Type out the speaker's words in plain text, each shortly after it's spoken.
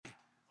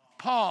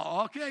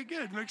Paul. Okay,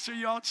 good. Make sure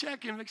you all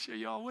check in. Make sure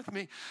you all with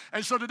me.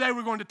 And so today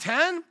we're going to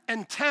 10,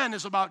 and 10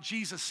 is about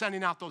Jesus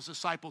sending out those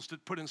disciples to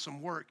put in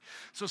some work.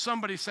 So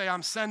somebody say,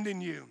 I'm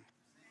sending you.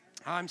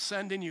 I'm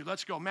sending you.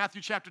 Let's go.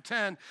 Matthew chapter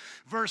 10,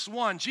 verse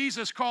 1.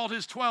 Jesus called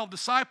his 12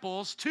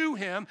 disciples to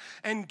him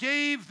and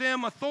gave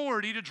them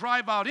authority to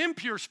drive out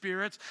impure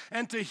spirits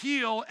and to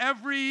heal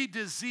every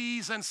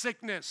disease and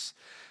sickness.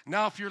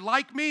 Now, if you're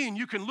like me and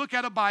you can look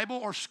at a Bible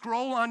or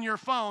scroll on your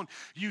phone,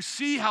 you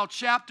see how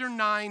chapter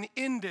 9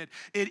 ended.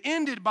 It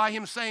ended by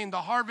him saying the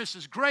harvest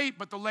is great,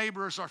 but the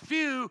laborers are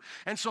few.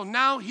 And so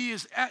now he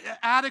is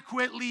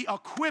adequately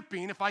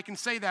equipping, if I can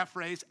say that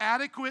phrase,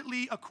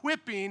 adequately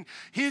equipping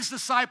his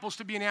disciples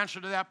to be an answer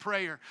to that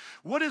prayer.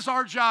 What is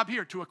our job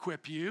here? To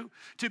equip you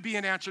to be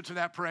an answer to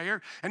that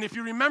prayer. And if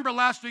you remember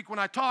last week when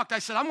I talked, I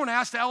said, I'm going to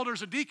ask the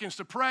elders and deacons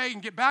to pray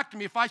and get back to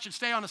me if I should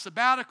stay on a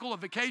sabbatical, a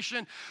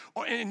vacation,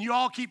 and you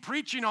all keep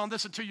preaching on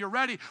this until you're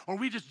ready, or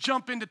we just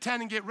jump into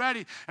 10 and get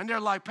ready. And they're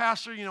like,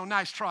 Pastor,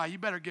 nice try. You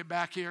better get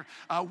back here.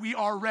 We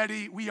are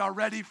ready. We are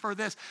ready for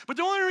this. But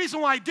the only reason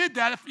why I did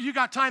that, if you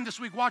got time this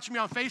week, watch me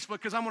on Facebook,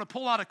 because I'm going to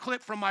pull out a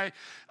clip from my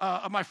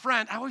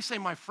friend. I always say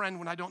my friend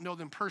when I don't know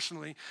them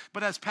personally,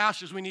 but as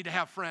pastors, we need to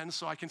have friends,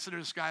 so I consider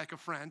this guy like a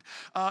friend.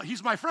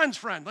 He's my friend's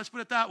friend. Let's put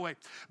it that way.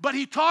 But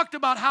he talked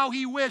about how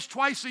he wished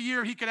twice a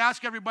year he could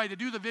ask everybody to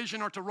do the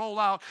vision or to roll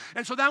out.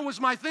 And so that was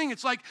my thing.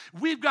 It's like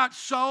we've got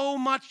so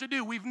much to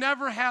do. We've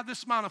never had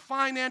this amount of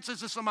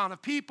finances, this amount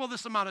of people,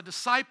 this amount of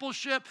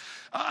discipleship.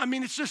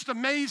 It's just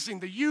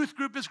amazing. The youth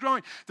group is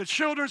growing. The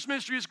children's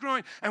ministry is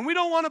growing. And we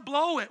don't want to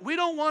blow it. We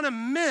don't want to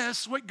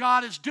miss what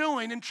God is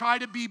doing and try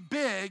to be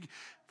big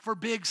for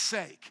big's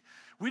sake.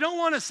 We don't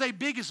want to say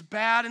big is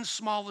bad and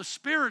small is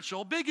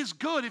spiritual. Big is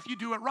good if you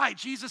do it right.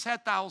 Jesus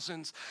had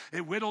thousands.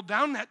 It whittled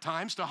down at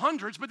times to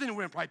hundreds, but then it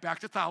went right back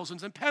to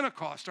thousands in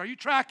Pentecost. Are you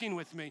tracking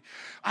with me?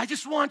 I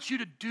just want you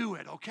to do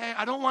it, okay?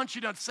 I don't want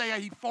you to say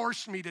he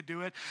forced me to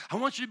do it. I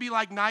want you to be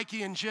like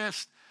Nike and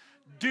just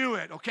do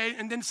it, okay?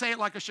 And then say it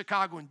like a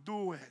Chicagoan,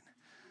 do it.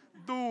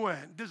 Do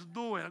it. Just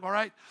do it, all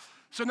right?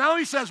 So now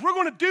he says, we're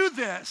going to do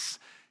this.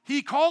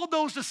 He called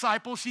those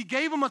disciples. He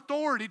gave them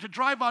authority to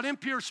drive out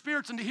impure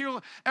spirits and to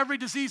heal every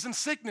disease and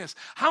sickness.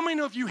 How many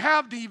know if you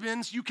have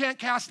demons, you can't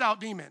cast out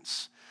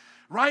demons,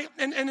 right?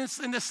 And it's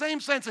in the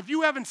same sense, if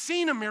you haven't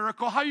seen a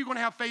miracle, how are you going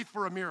to have faith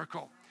for a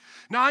miracle?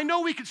 Now, I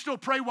know we can still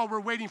pray while we're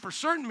waiting for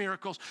certain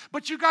miracles,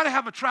 but you got to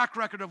have a track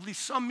record of at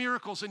least some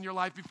miracles in your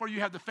life before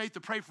you have the faith to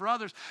pray for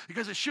others,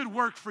 because it should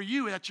work for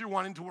you that you're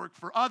wanting to work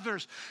for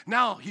others.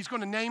 Now, he's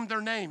going to name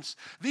their names.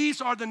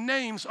 These are the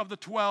names of the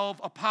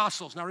 12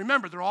 apostles. Now,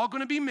 remember, they're all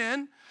going to be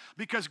men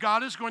because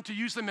God is going to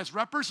use them as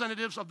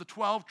representatives of the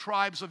 12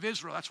 tribes of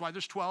Israel. That's why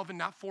there's 12 and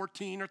not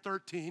 14 or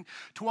 13.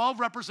 12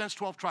 represents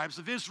 12 tribes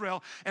of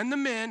Israel, and the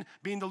men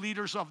being the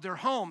leaders of their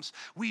homes.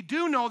 We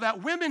do know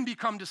that women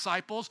become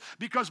disciples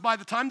because by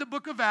the time the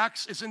book of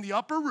Acts is in the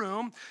upper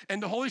room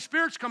and the Holy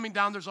Spirit's coming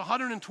down, there's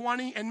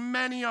 120, and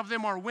many of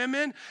them are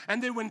women.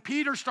 And then when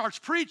Peter starts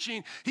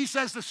preaching, he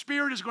says the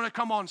Spirit is going to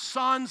come on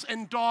sons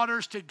and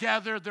daughters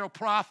together. They'll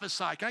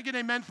prophesy. Can I get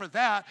an amen for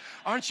that?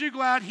 Aren't you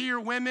glad here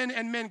women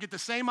and men get the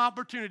same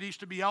opportunities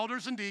to be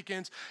elders and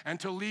deacons and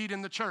to lead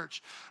in the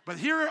church? But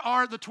here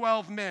are the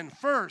 12 men.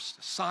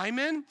 First,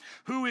 Simon,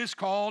 who is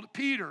called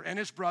Peter, and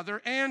his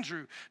brother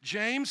Andrew.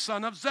 James,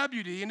 son of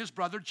Zebedee, and his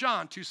brother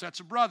John, two sets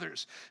of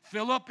brothers.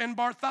 Philip and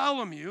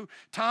Bartholomew,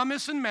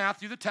 Thomas and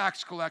Matthew, the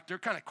tax collector,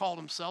 kind of called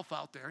himself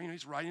out there.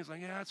 He's writing, he's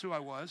like, yeah, that's who I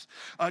was.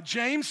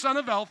 James, son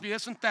of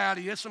Alphaeus, and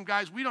Thaddeus, some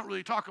guys we don't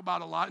really talk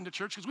about a lot in the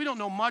church because we don't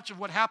know much of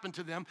what happened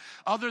to them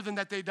other than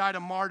that they died a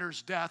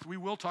martyr's death. We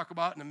will talk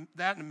about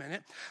that in a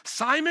minute.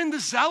 Simon the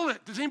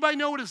Zealot. Does anybody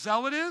know what a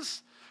zealot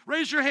is?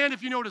 Raise your hand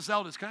if you know what a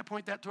zealot is. Can I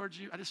point that towards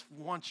you? I just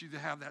want you to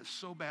have that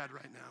so bad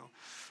right now.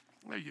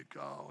 There you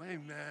go.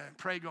 Amen.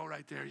 Pray go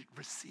right there.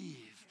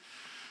 Receive.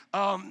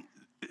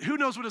 Who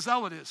knows what a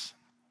zealot is?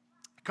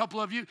 A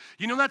couple of you.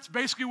 You know that's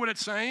basically what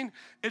it's saying?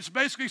 It's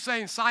basically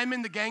saying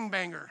Simon the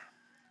gangbanger.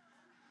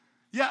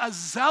 Yeah, a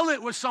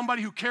zealot was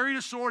somebody who carried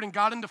a sword and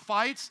got into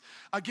fights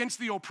against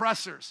the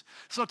oppressors.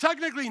 So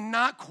technically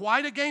not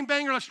quite a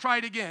gangbanger. Let's try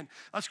it again.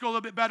 Let's go a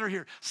little bit better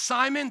here.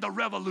 Simon the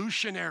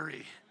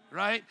revolutionary,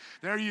 right?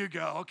 There you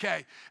go.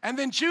 Okay. And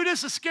then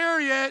Judas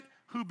Iscariot,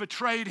 who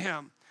betrayed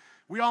him.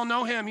 We all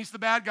know him. He's the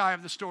bad guy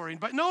of the story.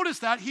 But notice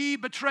that he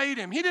betrayed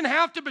him. He didn't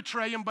have to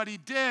betray him, but he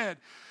did.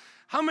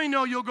 How many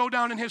know you'll go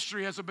down in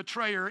history as a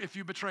betrayer if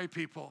you betray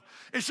people?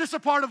 It's just a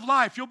part of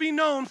life. You'll be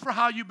known for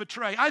how you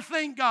betray. I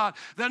thank God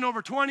that in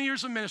over 20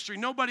 years of ministry,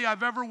 nobody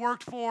I've ever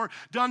worked for,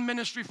 done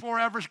ministry for,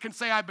 ever can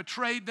say I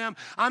betrayed them.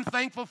 I'm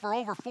thankful for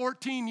over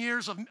 14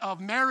 years of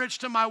marriage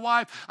to my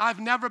wife. I've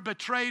never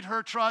betrayed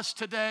her trust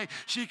today.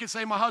 She can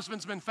say my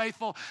husband's been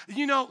faithful.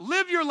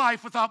 Live your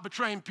life without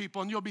betraying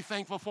people and you'll be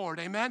thankful for it.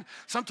 Amen?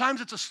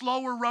 Sometimes it's a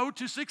slower road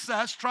to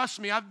success. Trust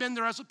me, I've been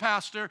there as a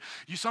pastor.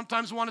 You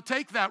sometimes want to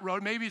take that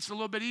road. Maybe it's a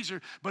little bit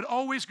easier, but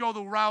always go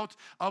the route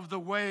of the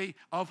way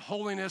of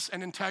holiness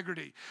and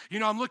integrity. You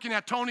know, I'm looking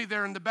at Tony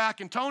there in the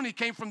back, and Tony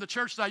came from the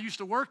church that I used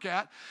to work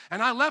at,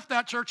 and I left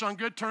that church on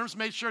good terms,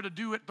 made sure to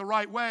do it the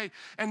right way.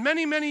 And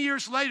many, many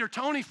years later,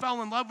 Tony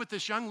fell in love with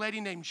this young lady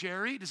named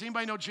Jerry. Does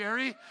anybody know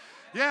Jerry?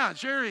 Yeah,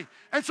 Jerry.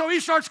 And so he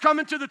starts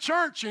coming to the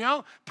church, you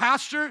know.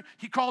 Pastor,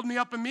 he called me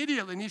up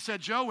immediately, and he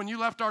said, Joe, when you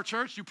left our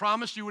church, you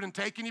promised you wouldn't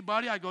take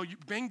anybody. I go,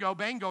 bingo,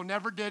 bango,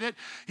 never did it.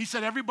 He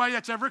said, everybody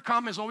that's ever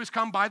come has always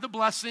come by the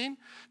blessing.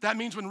 That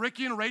means when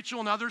Ricky and Rachel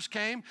and others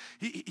came,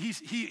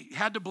 he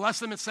had to bless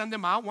them and send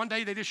them out. One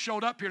day they just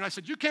showed up here, and I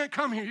said, you can't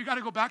come here. You got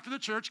to go back to the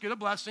church, get a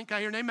blessing. Can I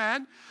hear an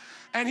amen?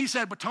 And he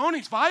said, but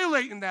Tony's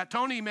violating that.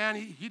 Tony, man,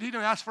 he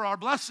didn't ask for our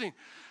blessing.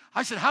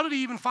 I said, how did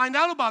he even find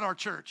out about our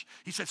church?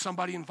 He said,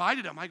 somebody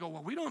invited him. I go,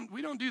 well, we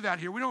don't do that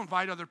here. We don't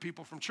invite other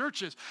people from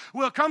churches.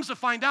 Well, it comes to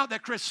find out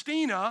that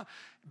Christina,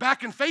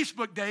 back in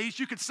Facebook days,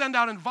 you could send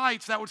out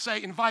invites that would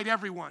say, invite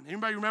everyone.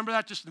 Anybody remember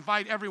that? Just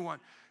invite everyone.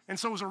 And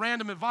so it was a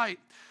random invite.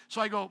 So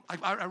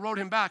I wrote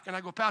him back, and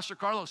I go, Pastor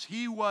Carlos,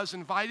 he was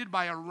invited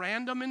by a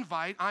random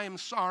invite. I am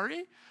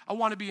sorry. I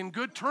want to be in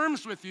good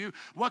terms with you.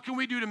 What can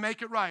we do to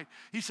make it right?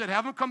 He said,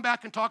 have him come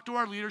back and talk to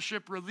our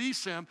leadership,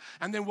 release him,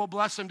 and then we'll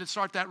bless him to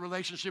start that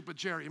relationship with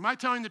Jerry. Am I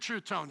telling the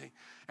truth, Tony?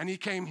 And he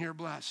came here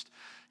blessed.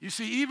 You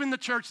see, even the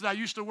church that I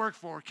used to work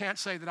for can't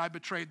say that I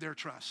betrayed their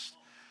trust.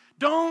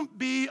 Don't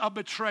be a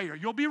betrayer.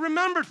 You'll be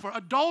remembered for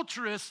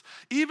adulteress,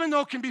 even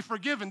though it can be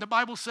forgiven. The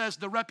Bible says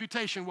the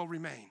reputation will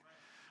remain.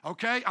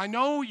 Okay, I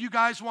know you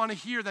guys want to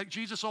hear that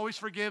Jesus always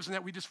forgives and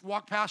that we just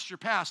walk past your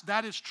past.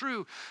 That is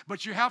true,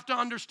 but you have to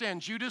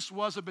understand Judas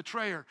was a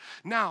betrayer.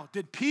 Now,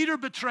 did Peter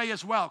betray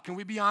as well? Can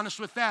we be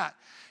honest with that?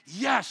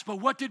 Yes, but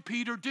what did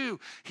Peter do?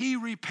 He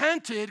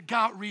repented,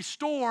 got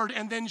restored,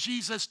 and then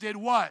Jesus did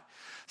what?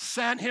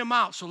 Sent him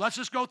out. So let's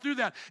just go through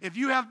that. If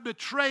you have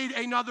betrayed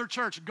another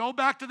church, go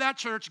back to that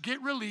church,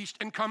 get released,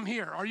 and come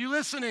here. Are you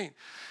listening?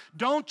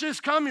 Don't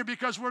just come here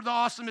because we're the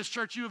awesomest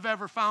church you have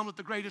ever found with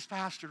the greatest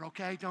pastor,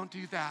 okay? Don't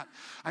do that.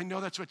 I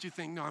know that's what you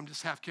think. No, I'm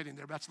just half kidding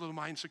there. That's a little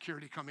my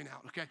insecurity coming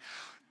out, okay?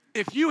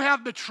 If you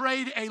have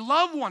betrayed a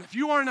loved one, if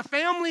you are in a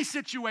family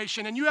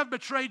situation and you have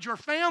betrayed your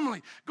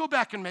family, go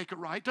back and make it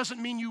right. Doesn't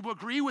mean you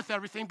agree with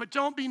everything, but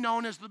don't be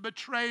known as the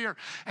betrayer.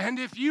 And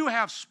if you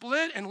have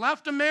split and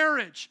left a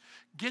marriage,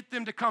 get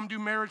them to come do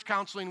marriage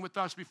counseling with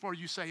us before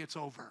you say it's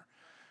over.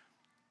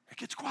 It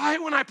gets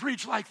quiet when I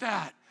preach like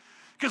that.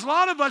 Because a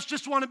lot of us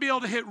just want to be able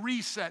to hit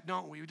reset,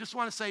 don't we? We just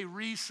want to say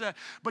reset.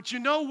 But you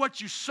know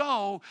what you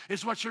sow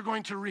is what you're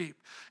going to reap.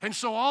 And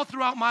so all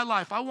throughout my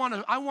life, I want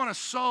to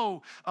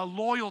sow a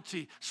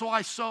loyalty.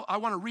 I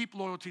want to reap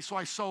loyalty, so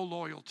I sow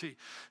loyalty.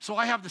 So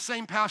I have the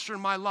same pastor in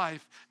my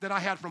life that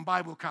I had from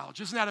Bible college.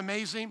 Isn't that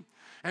amazing?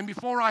 And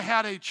before I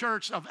had a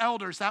church of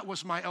elders, that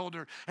was my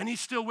elder. And he's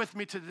still with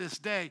me to this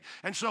day.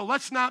 And so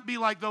let's not be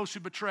like those who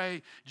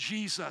betray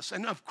Jesus.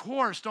 And of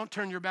course, don't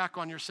turn your back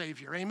on your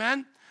Savior.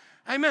 Amen?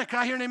 Amen. Can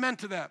I hear an amen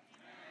to that?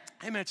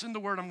 Amen. It's in the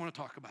Word. I'm going to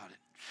talk about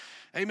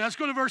it. Amen. Let's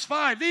go to verse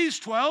 5. These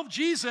 12,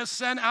 Jesus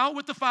sent out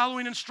with the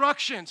following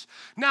instructions.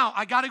 Now,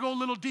 I got to go a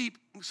little deep.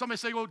 Somebody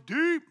say, go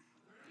deep.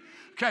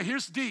 Okay,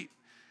 here's deep.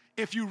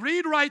 If you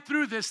read right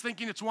through this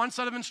thinking it's one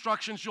set of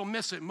instructions, you'll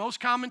miss it. Most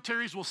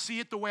commentaries will see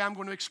it the way I'm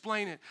going to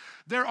explain it.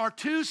 There are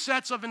two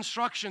sets of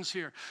instructions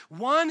here.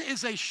 One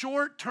is a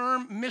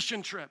short-term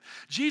mission trip.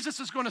 Jesus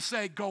is going to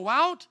say, go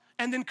out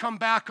and then come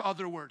back,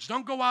 other words.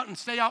 Don't go out and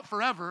stay out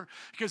forever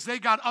because they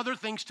got other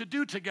things to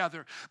do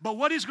together. But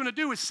what he's going to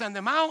do is send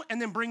them out and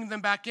then bring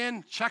them back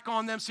in, check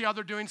on them, see how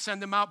they're doing,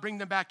 send them out, bring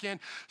them back in,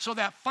 so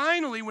that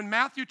finally when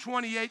Matthew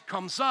 28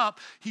 comes up,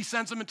 he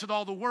sends them into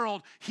all the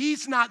world.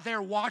 He's not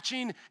there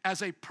watching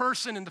as a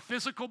person in the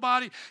physical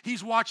body.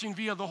 He's watching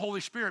via the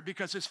Holy Spirit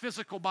because his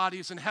physical body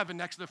is in heaven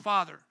next to the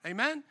Father.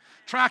 Amen?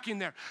 Tracking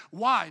there.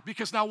 Why?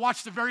 Because now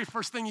watch the very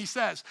first thing he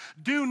says.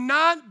 Do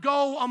not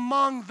go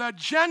among the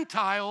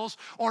Gentiles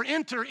or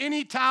enter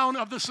any town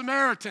of the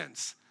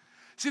Samaritans.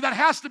 See, that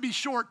has to be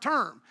short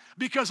term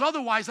because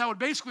otherwise that would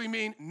basically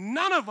mean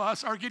none of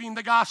us are getting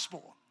the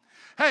gospel.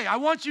 Hey, I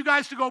want you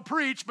guys to go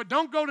preach, but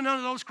don't go to none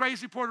of those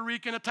crazy Puerto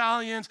Rican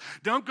Italians.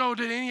 Don't go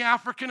to any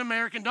African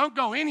American. Don't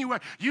go anywhere.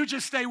 You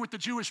just stay with the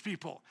Jewish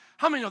people.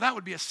 How many know that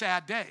would be a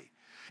sad day?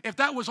 If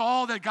that was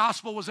all the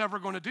gospel was ever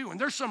going to do. And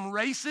there's some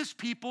racist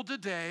people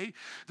today.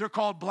 They're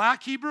called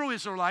black Hebrew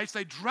Israelites.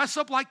 They dress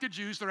up like the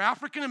Jews. They're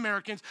African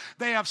Americans.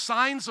 They have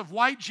signs of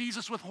white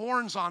Jesus with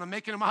horns on them,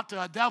 making him out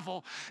to a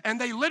devil.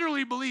 And they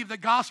literally believe the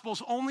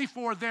gospel's only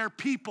for their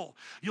people.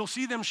 You'll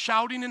see them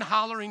shouting and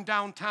hollering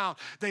downtown.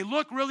 They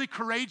look really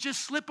courageous.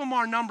 Slip them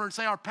our number and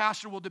say, our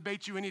pastor will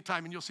debate you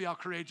anytime, and you'll see how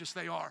courageous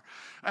they are.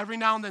 Every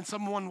now and then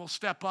someone will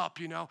step up,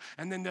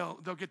 and then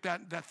they'll get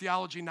that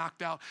theology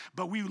knocked out.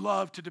 But we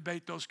love to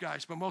debate those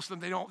guys, but most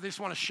of them, they just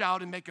want to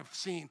shout and make a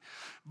scene.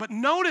 But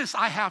notice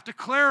I have to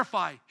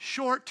clarify,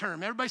 short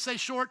term. Everybody say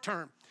short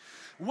term.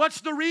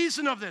 What's the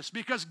reason of this?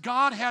 Because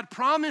God had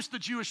promised the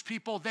Jewish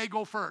people they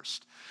go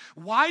first.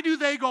 Why do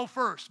they go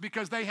first?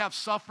 Because they have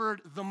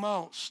suffered the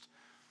most.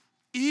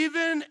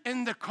 Even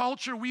in the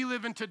culture we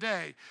live in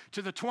today,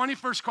 to the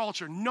 21st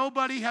culture,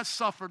 nobody has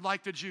suffered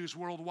like the Jews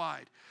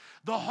worldwide.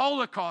 The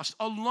Holocaust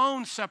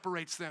alone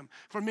separates them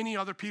from any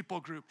other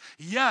people group.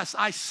 Yes,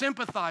 I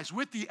sympathize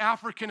with the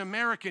African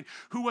American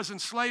who was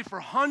enslaved for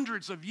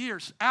hundreds of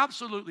years.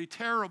 Absolutely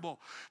terrible.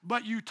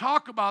 But you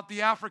talk about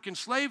the African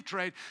slave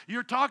trade,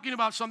 you're talking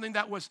about something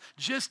that was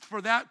just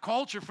for that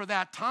culture, for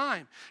that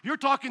time. You're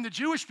talking the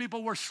Jewish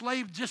people were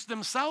slaves just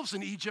themselves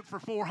in Egypt for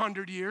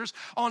 400 years.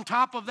 On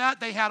top of that,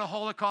 they had a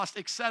Holocaust,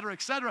 et cetera,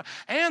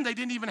 and they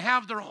didn't even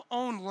have their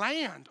own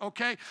land,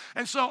 okay?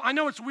 And so I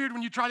know it's weird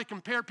when you try to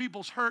compare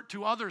people's hurt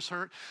to others'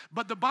 hurt,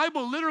 but the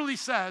Bible literally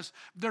says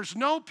there's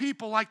no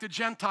people like the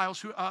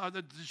Gentiles,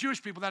 the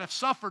Jewish people that have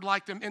suffered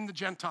like them in the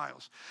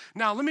Gentiles.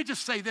 Now, let me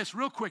just say this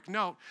real quick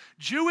note.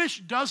 Jewish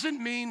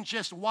doesn't mean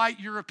just white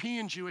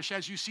European Jewish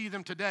as you see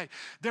them today.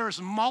 There's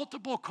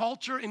multiple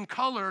culture and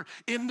color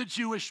in the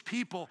Jewish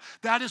people.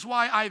 That is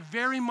why I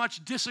very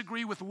much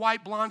disagree with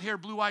white, blonde hair,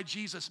 blue-eyed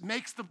Jesus.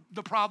 Makes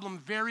the problem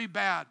very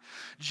bad.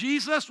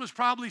 Jesus was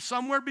probably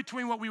somewhere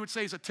between what we would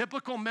say is a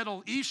typical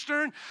Middle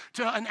Eastern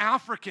to an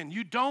African.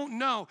 You don't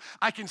know.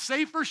 I can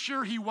say for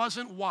sure he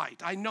wasn't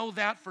white. I know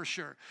that for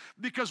sure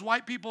because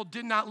white people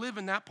did not live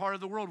in that part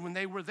of the world when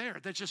they were there.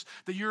 That's just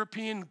the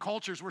European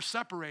cultures were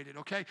separated,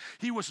 okay?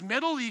 He was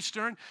Middle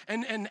Eastern,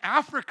 and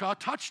Africa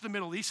touched the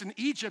Middle East, and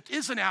Egypt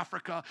is in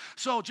Africa.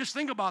 So just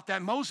think about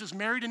that. Moses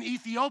married an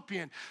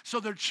Ethiopian, so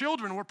their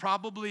children were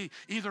probably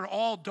either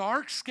all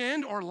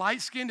dark-skinned or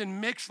light-skinned and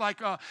mixed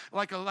like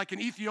an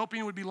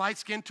Ethiopian would be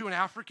light-skinned to an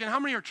African. How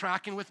many are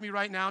tracking with me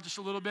right now just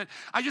a little bit?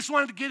 I just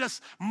wanted to get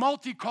us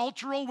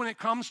multicultural when it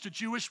comes to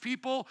Jewish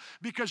people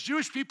because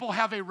Jewish people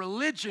have a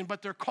religion,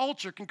 but their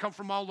culture can come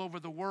from all over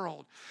the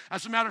world.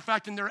 As a matter of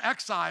fact, in their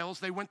exiles,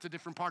 they went to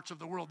different parts of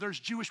the world. There's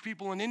Jewish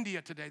people in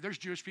India today. There's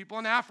Jewish people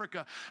in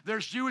Africa.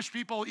 There's Jewish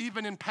people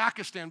even in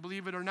Pakistan,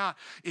 believe it or not,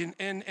 in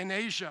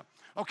Asia.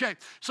 Okay,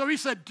 so he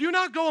said, do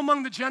not go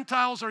among the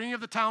Gentiles or any of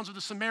the towns of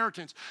the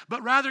Samaritans,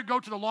 but rather go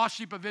to the lost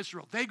sheep of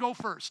Israel. They go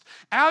first.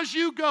 As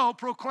you go,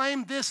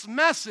 proclaim this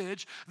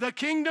message, the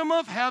kingdom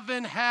of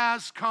heaven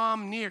has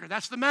come near.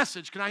 That's the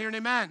message. Can I hear an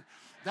amen?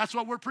 That's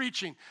what we're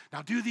preaching.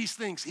 Now do these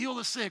things. Heal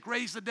the sick,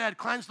 raise the dead,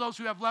 cleanse those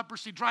who have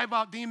leprosy, drive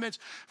out demons.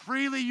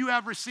 Freely you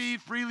have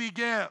received, freely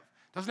give.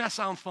 Doesn't that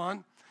sound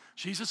fun?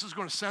 Jesus is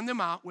going to send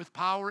them out with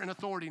power and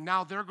authority.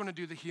 Now they're going to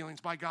do the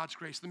healings by God's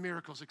grace, the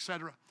miracles,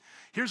 etc.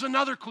 Here's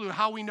another clue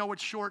how we know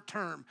it's short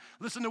term.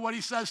 Listen to what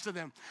he says to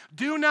them.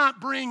 Do not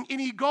bring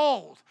any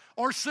gold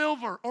or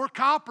silver or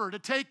copper to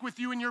take with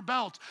you in your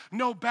belt.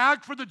 No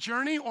bag for the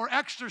journey or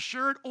extra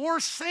shirt or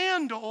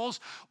sandals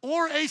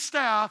or a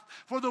staff,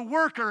 for the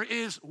worker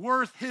is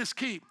worth his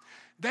keep.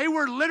 They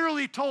were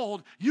literally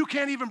told, you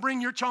can't even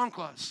bring your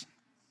chanclas.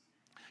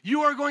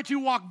 You are going to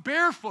walk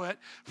barefoot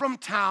from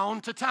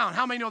town to town.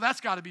 How many know that's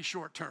got to be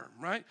short term,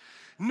 right?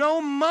 No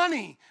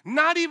money,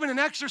 not even an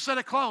extra set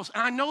of clothes.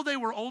 And I know they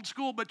were old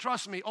school, but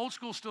trust me, old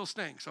school still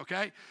stinks,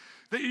 okay?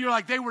 You're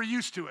like, they were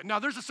used to it. Now,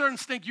 there's a certain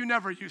stink you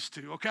never used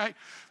to, okay?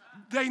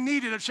 They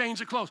needed a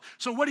change of clothes.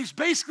 So what he's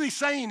basically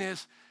saying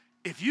is,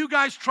 if you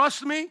guys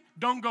trust me,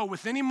 don't go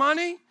with any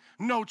money,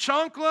 no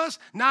chanclas,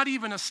 not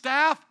even a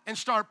staff, and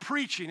start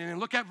preaching. And then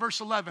look at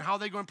verse 11, how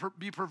they're going to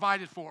be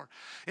provided for.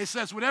 It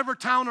says, whatever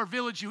town or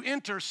village you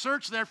enter,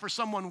 search there for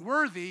someone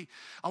worthy,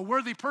 a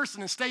worthy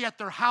person, and stay at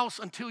their house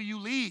until you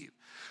leave.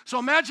 So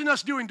imagine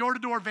us doing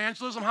door-to-door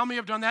evangelism. How many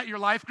have done that in your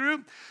life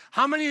group?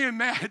 How many,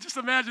 just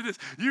imagine this,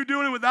 you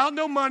doing it without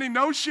no money,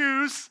 no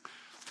shoes.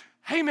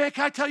 Hey man,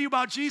 can I tell you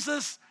about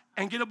Jesus?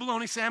 And get a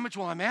bologna sandwich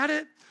while I'm at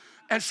it?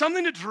 And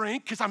something to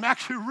drink, because I'm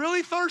actually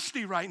really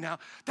thirsty right now.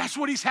 That's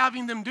what he's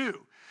having them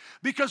do.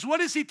 Because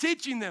what is he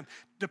teaching them?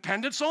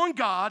 Dependence on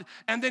God,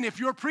 and then if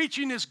your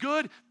preaching is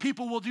good,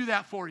 people will do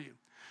that for you.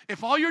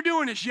 If all you're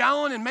doing is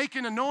yelling and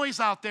making a noise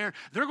out there,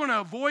 they're going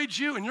to avoid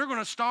you and you're going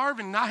to starve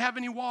and not have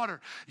any water.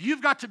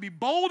 You've got to be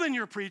bold in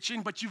your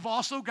preaching, but you've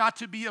also got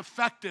to be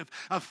effective.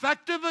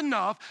 Effective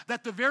enough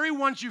that the very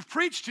ones you've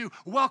preached to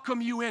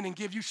welcome you in and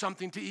give you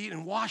something to eat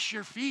and wash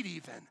your feet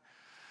even.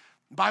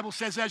 The Bible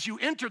says as you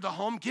enter the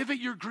home, give it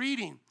your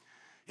greeting.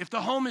 If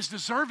the home is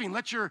deserving,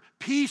 let your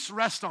peace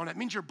rest on it. It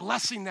means you're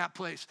blessing that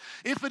place.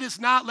 If it is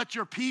not, let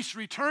your peace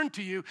return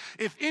to you.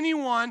 If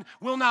anyone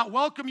will not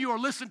welcome you or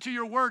listen to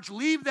your words,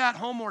 leave that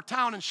home or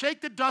town and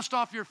shake the dust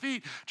off your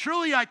feet.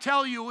 Truly, I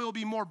tell you, it will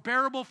be more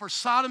bearable for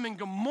Sodom and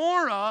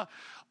Gomorrah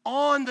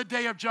on the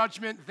day of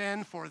judgment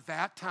than for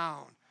that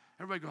town.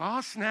 Everybody go,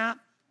 oh, snap.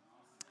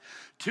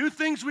 Two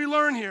things we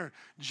learn here.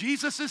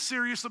 Jesus is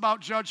serious about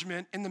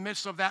judgment in the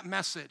midst of that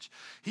message.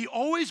 He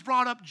always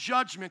brought up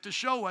judgment to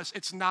show us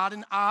it's not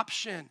an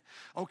option,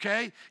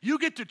 okay? You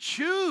get to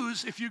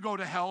choose if you go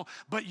to hell,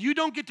 but you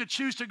don't get to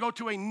choose to go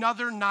to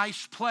another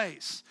nice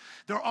place.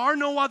 There are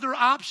no other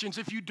options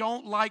if you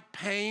don't like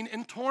pain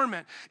and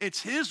torment.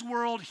 It's his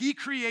world. He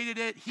created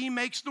it. He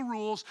makes the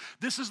rules.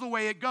 This is the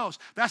way it goes.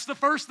 That's the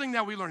first thing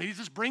that we learn. He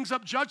just brings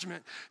up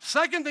judgment.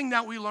 Second thing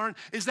that we learn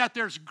is that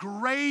there's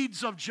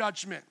grades of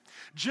judgment.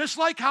 punishment. Just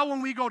like how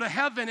when we go to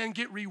heaven and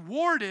get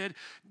rewarded,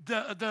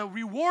 the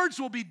rewards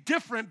will be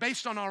different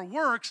based on our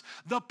works.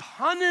 The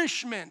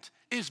punishment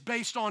is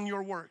based on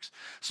your works.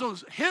 So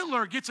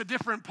Hitler gets a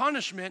different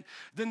punishment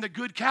than the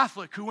good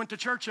Catholic who went to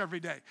church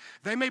every day.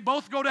 They may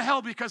both go to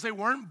hell because they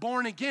weren't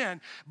born again,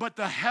 but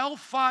the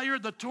hellfire,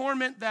 the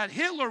torment that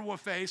Hitler will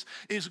face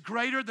is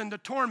greater than the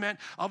torment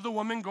of the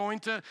woman going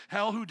to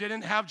hell who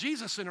didn't have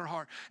Jesus in her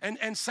heart.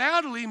 And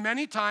sadly,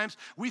 many times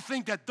we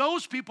think that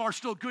those people are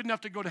still good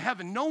enough to go to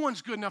heaven. No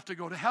one's good enough to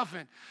go to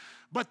heaven.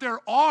 But there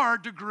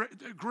are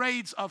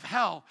grades of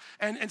hell.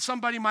 And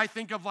somebody might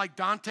think of like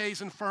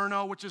Dante's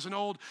Inferno, which is an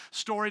old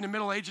story in the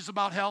Middle Ages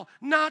about hell.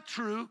 Not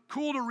true.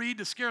 Cool to read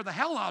to scare the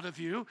hell out of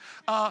you.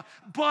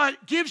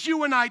 But gives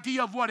you an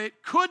idea of what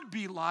it could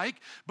be like.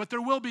 But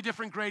there will be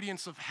different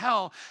gradients of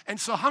hell. And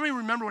so how many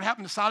remember what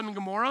happened to Sodom and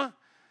Gomorrah?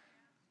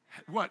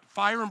 What?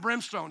 Fire and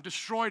brimstone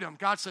destroyed them.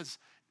 God says,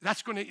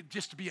 that's going to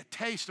just be a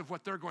taste of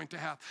what they're going to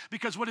have.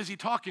 Because what is he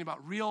talking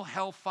about? Real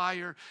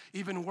hellfire,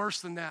 even worse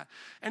than that.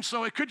 And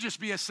so it could just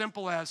be as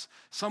simple as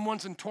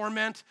someone's in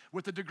torment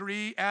with a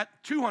degree at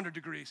 200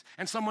 degrees,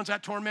 and someone's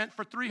at torment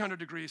for 300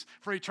 degrees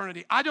for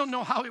eternity. I don't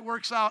know how it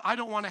works out. I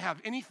don't want to have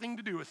anything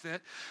to do with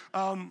it.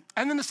 And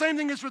then the same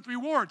thing is with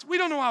rewards. We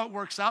don't know how it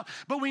works out,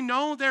 but we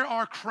know there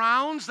are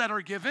crowns that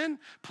are given,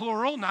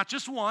 plural, not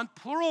just one,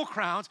 plural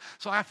crowns.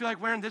 So I feel like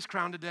wearing this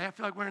crown today. I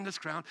feel like wearing this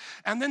crown.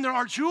 And then there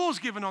are jewels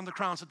given on the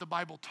crowns that the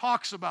Bible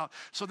talks about.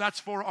 So that's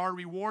for our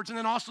rewards. And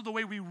then also the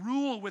way we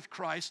rule with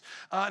Christ.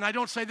 And I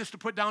don't say this to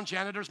put down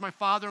janitors. My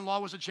father-in-law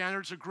was a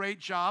janitor. It's a great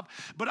job.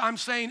 But I'm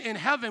saying in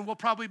heaven, we'll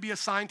probably be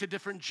assigned to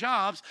different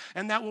jobs,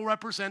 and that will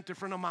represent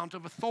different amount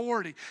of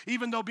authority.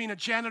 Even though being a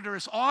janitor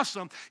is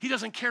awesome, he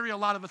doesn't carry a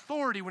lot of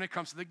authority when it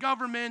comes to the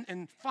government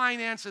and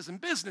finances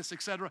and business,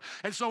 etc.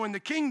 And so in the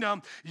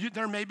kingdom,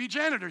 there may be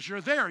janitors.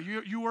 You're there.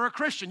 You were a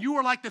Christian. You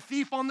were like the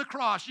thief on the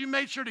cross. You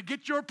made sure to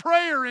get your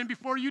prayer in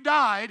before you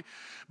died.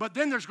 But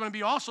then there's going to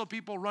be also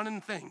people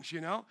running things,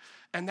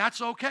 and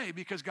that's okay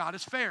because God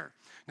is fair.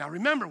 Now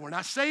remember, we're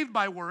not saved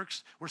by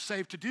works, we're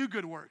saved to do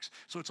good works.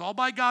 So it's all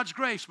by God's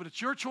grace, but it's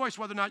your choice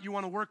whether or not you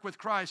want to work with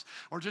Christ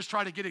or just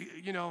try to get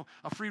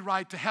a free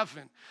ride to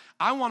heaven.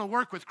 I want to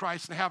work with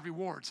Christ and have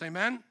rewards,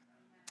 amen?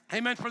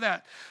 Amen for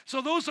that.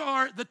 So those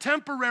are the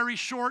temporary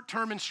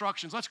short-term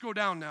instructions. Let's go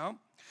down now,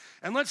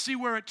 and let's see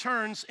where it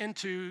turns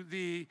into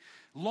the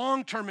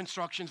long-term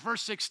instructions.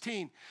 Verse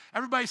 16,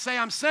 everybody say,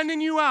 I'm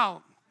sending you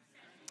out.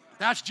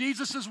 That's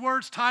Jesus'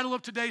 words, title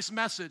of today's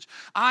message.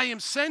 I am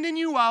sending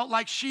you out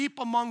like sheep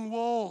among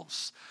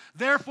wolves.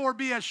 Therefore,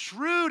 be as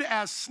shrewd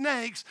as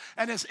snakes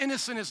and as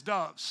innocent as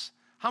doves.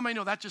 How many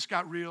know that just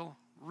got real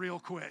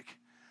quick?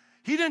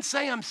 He didn't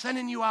say, I'm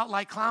sending you out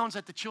like clowns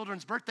at the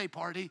children's birthday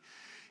party.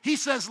 He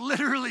says,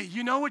 literally,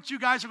 you know what you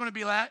guys are going to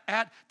be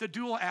at? The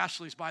dual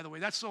Ashleys, by the way.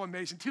 That's so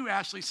amazing. 2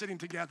 Ashleys sitting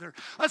together.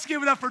 Let's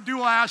give it up for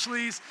dual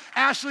Ashleys.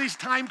 Ashleys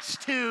times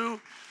 2.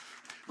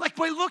 Like,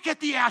 boy, look at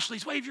the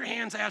Ashleys. Wave your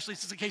hands,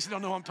 Ashleys, just in case you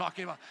don't know what I'm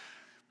talking about.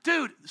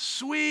 Dude,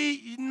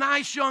 sweet,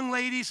 nice young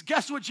ladies.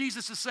 Guess what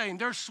Jesus is saying?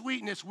 Their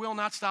sweetness will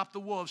not stop the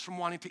wolves from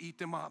wanting to eat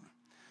them up.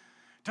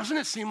 Doesn't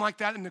it seem like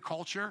that in the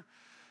culture?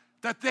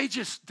 That they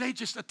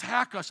just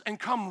attack us and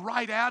come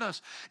right at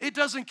us. It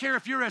doesn't care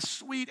if you're as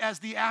sweet as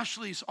the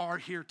Ashleys are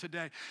here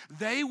today.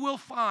 They will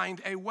find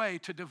a way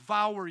to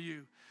devour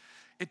you.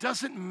 It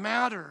doesn't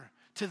matter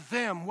to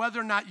them whether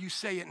or not you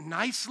say it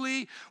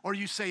nicely or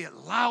you say it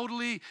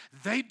loudly.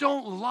 They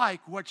don't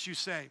like what you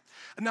say.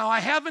 Now, I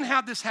haven't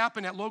had this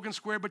happen at Logan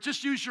Square, but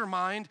just use your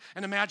mind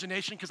and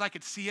imagination because I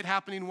could see it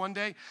happening one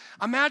day.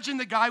 Imagine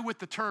the guy with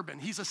the turban.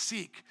 He's a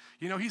Sikh.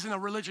 He's in a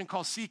religion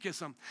called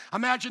Sikhism.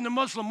 Imagine the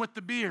Muslim with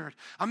the beard.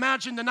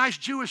 Imagine the nice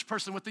Jewish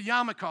person with the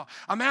yarmulke.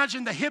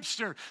 Imagine the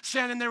hipster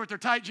standing there with their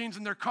tight jeans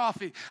and their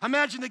coffee.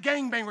 Imagine the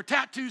gangbanger,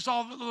 tattoos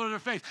all over their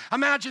face.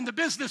 Imagine the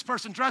business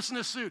person dressed in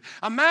a suit.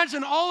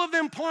 Imagine all of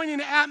them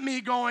pointing at me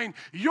going,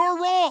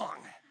 you're wrong.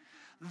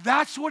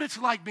 That's what it's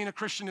like being a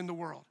Christian in the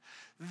world.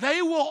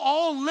 They will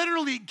all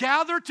literally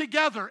gather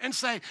together and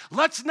say,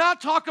 let's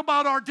not talk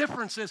about our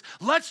differences.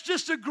 Let's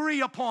just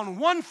agree upon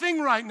one thing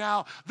right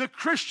now. The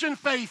Christian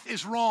faith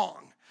is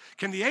wrong.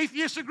 Can the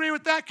atheist agree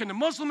with that? Can the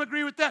Muslim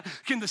agree with that?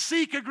 Can the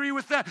Sikh agree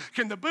with that?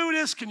 Can the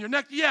Buddhist? Can your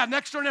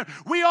next door neighbor?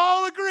 We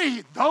all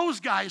agree. Those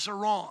guys are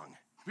wrong.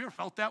 Have you ever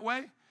felt that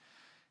way?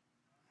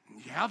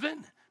 You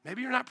haven't?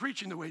 Maybe you're not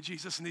preaching the way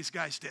Jesus and these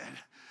guys did,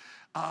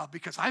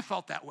 because I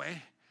felt that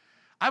way.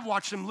 I've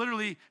watched them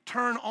literally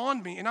turn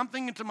on me, and I'm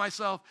thinking to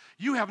myself,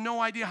 you have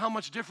no idea how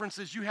much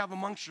differences you have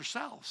amongst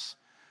yourselves.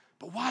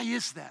 But why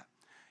is that?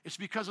 It's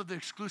because of the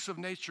exclusive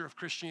nature of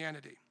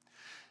Christianity.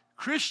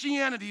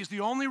 Christianity is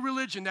the only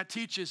religion that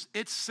teaches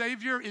its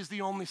Savior is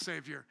the only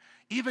Savior.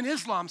 Even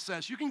Islam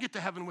says you can get to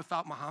heaven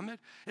without Muhammad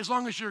as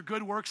long as your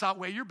good works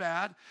outweigh your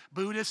bad.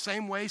 Buddhists,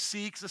 same way.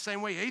 Sikhs, the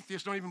same way.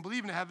 Atheists don't even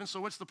believe in heaven, so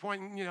what's the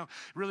point in,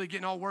 really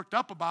getting all worked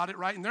up about it,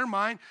 right, in their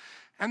mind?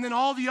 And then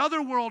all the other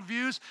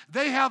worldviews,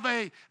 they have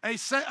a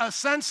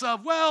sense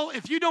of, well,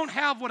 if you don't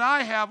have what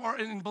I have or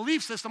in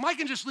belief system, I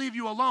can just leave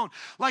you alone.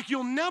 Like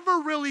you'll never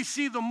really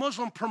see the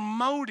Muslim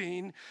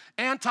promoting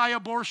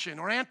anti-abortion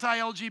or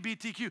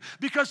anti-LGBTQ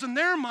because in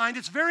their mind,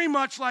 it's very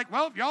much like,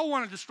 well, if y'all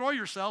want to destroy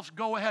yourselves,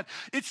 go ahead.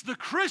 It's the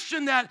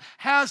Christian that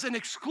has an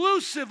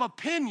exclusive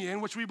opinion,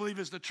 which we believe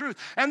is the truth,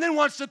 and then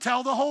wants to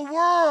tell the whole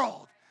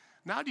world.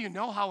 Now, do you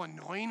know how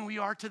annoying we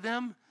are to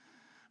them?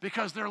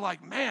 Because they're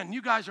like, man,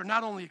 you guys are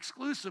not only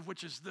exclusive,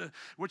 which is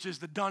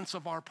the dunce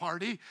of our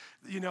party.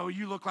 You know,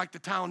 you look like the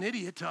town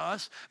idiot to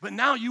us. But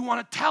now you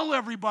want to tell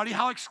everybody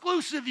how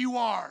exclusive you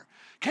are.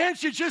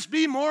 Can't you just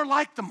be more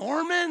like the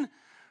Mormon?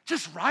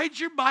 Just ride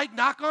your bike,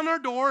 knock on our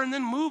door, and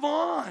then move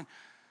on.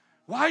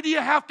 Why do you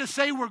have to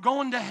say we're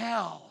going to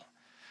hell?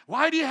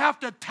 Why do you have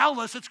to tell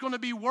us it's going to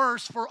be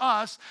worse for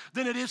us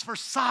than it is for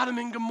Sodom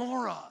and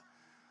Gomorrah?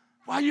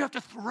 Why do you have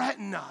to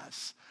threaten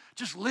us?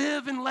 Just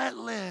live and let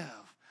live.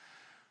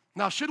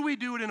 Now, should we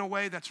do it in a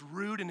way that's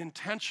rude and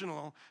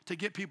intentional to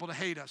get people to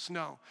hate us?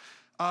 No.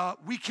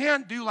 We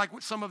can't do like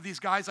what some of these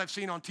guys I've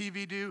seen on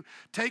TV do,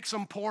 take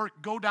some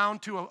pork, go down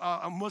to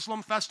a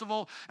Muslim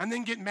festival, and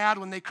then get mad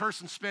when they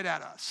curse and spit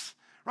at us.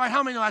 Right?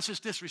 How many know that's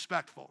just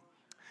disrespectful?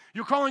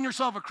 You're calling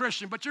yourself a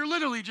Christian, but you're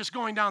literally just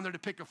going down there to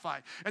pick a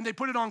fight. And they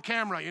put it on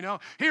camera, you know.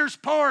 Here's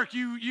pork,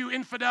 you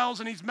infidels,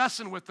 and he's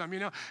messing with them, you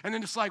know. And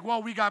then it's like,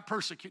 well, we got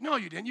persecuted. No,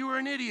 you didn't. You were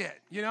an idiot,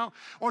 you know.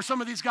 Or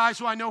some of these guys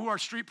who I know who are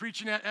street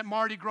preaching at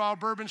Mardi Gras,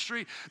 Bourbon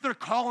Street, they're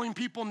calling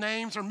people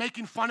names or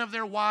making fun of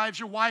their wives.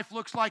 Your wife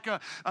looks like a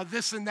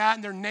this and that,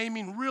 and they're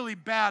naming really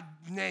bad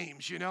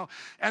names, you know.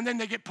 And then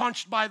they get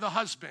punched by the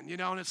husband, you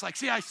know. And it's like,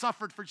 see, I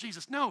suffered for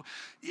Jesus. No,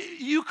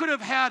 you could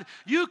have had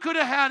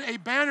a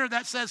banner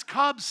that says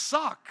Cubs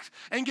suck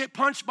and get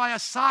punched by a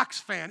Sox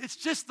fan. It's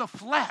just the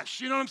flesh.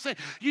 You know what I'm saying?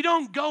 You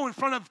don't go in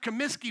front of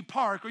Comiskey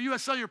Park or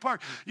U.S. Cellular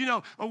Park, you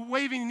know,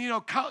 waving, you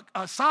know,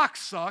 Sox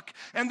suck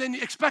and then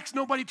expects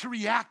nobody to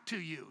react to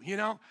you, you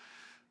know?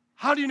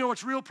 How do you know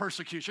it's real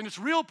persecution? It's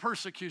real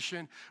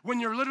persecution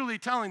when you're literally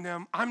telling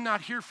them, I'm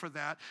not here for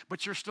that,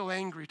 but you're still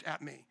angry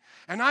at me.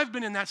 And I've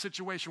been in that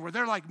situation where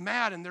they're like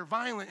mad and they're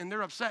violent and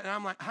they're upset. And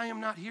I'm like, I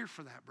am not here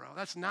for that, bro.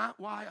 That's not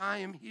why I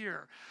am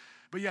here.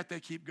 But yet they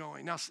keep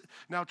going.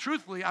 Now,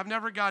 truthfully, I've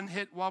never gotten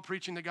hit while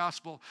preaching the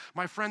gospel.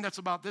 My friend that's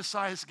about this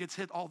size gets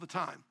hit all the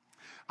time.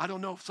 I don't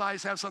know if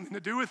size has something to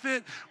do with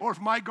it or if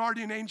my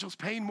guardian angel's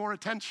paying more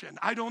attention.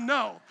 I don't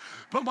know.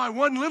 But my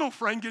one little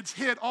friend gets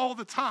hit all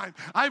the time.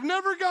 I've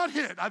never got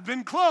hit. I've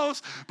been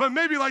close, but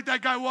maybe like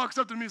that guy walks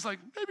up to me, he's like,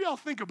 maybe I'll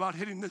think about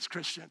hitting this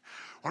Christian.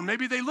 Or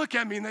maybe they look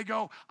at me and they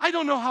go, I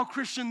don't know how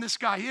Christian this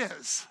guy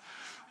is.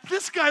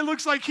 This guy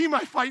looks like he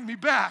might fight me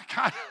back.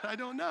 I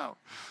don't know.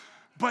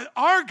 But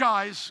our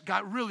guys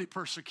got really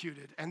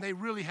persecuted, and they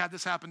really had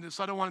this happen to us,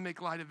 so I don't want to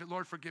make light of it.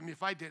 Lord, forgive me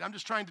if I did. I'm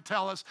just trying to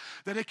tell us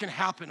that it can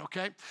happen,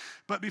 okay?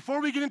 But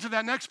before we get into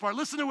that next part,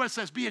 listen to what it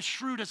says, be as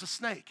shrewd as a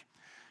snake.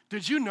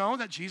 Did you know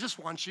that Jesus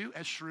wants you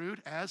as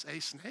shrewd as a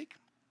snake?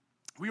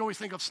 We always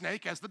think of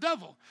snake as the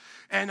devil,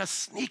 and a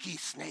sneaky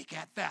snake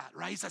at that,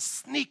 right? He's a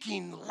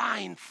sneaking,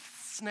 lying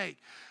snake.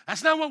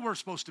 That's not what we're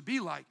supposed to be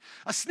like.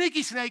 A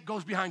sneaky snake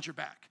goes behind your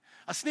back.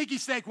 A sneaky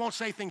snake won't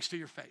say things to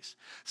your face.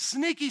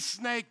 Sneaky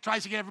snake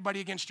tries to get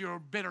everybody against you or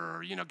bitter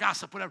or, you know,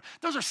 gossip, whatever.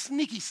 Those are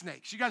sneaky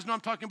snakes. You guys know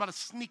I'm talking about a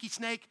sneaky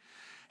snake?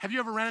 Have you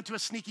ever ran into a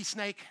sneaky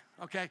snake?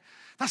 Okay.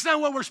 That's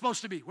not what we're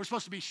supposed to be. We're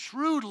supposed to be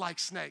shrewd like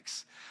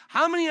snakes.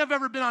 How many have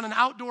ever been on an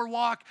outdoor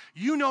walk?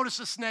 You notice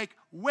a snake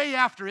way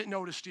after it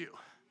noticed you.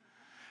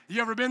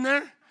 You ever been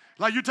there?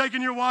 Like you're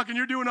taking your walk and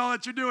you're doing all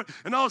that you're doing,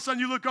 and all of a sudden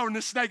you look over and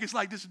this snake is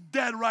like this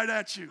dead right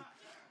at you.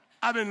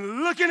 I've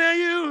been looking at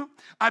you.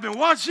 I've been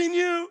watching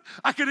you.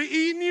 I could have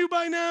eaten you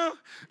by now.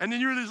 And then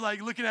you're just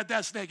like looking at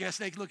that snake, and that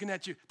snake looking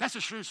at you. That's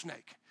a shrewd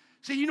snake.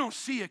 See, you don't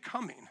see it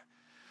coming.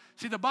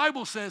 See, the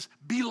Bible says,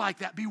 be like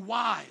that. Be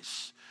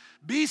wise.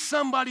 Be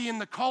somebody in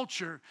the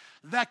culture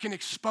that can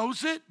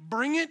expose it,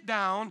 bring it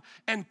down,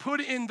 and put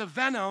in the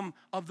venom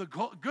of the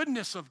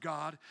goodness of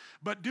God,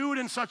 but do it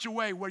in such a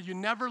way where you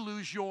never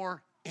lose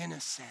your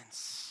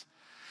innocence.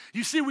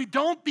 You see, we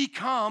don't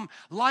become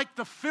like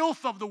the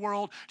filth of the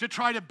world to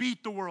try to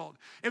beat the world.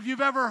 If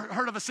you've ever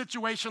heard of a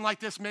situation like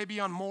this,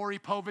 maybe on Maury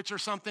Povich or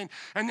something,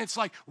 and it's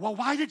like, well,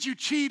 why did you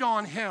cheat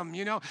on him,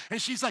 you know?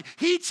 And she's like,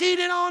 he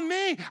cheated on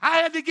me. I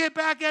had to get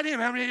back at him.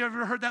 Have you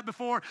ever heard that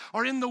before?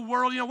 Or in the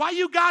world, you know, why are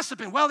you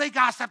gossiping? Well, they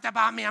gossiped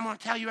about me. I'm going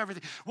to tell you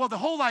everything. Well, the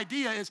whole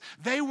idea is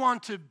they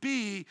want to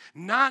be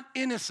not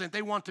innocent.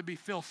 They want to be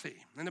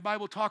filthy. And the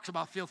Bible talks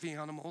about filthy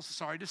animals.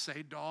 Sorry to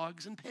say,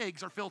 dogs and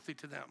pigs are filthy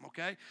to them,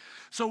 okay?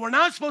 So we're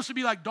not supposed to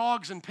be like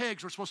dogs and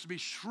pigs. We're supposed to be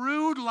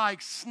shrewd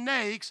like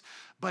snakes,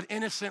 but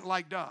innocent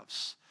like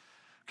doves.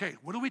 Okay,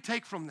 what do we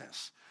take from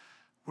this?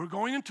 We're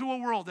going into a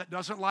world that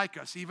doesn't like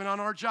us, even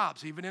on our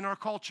jobs, even in our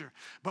culture.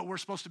 But we're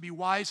supposed to be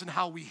wise in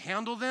how we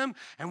handle them,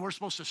 and we're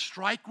supposed to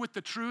strike with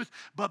the truth,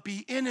 but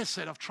be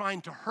innocent of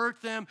trying to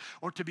hurt them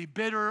or to be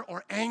bitter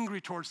or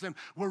angry towards them.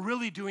 We're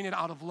really doing it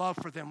out of love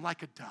for them,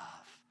 like a dove.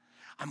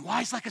 I'm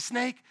wise like a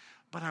snake,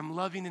 but I'm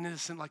loving and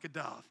innocent like a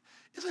dove.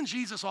 Isn't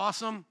Jesus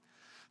awesome?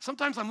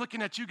 Sometimes I'm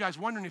looking at you guys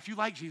wondering if you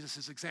like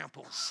Jesus'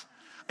 examples.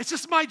 It's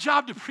just my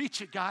job to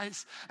preach it,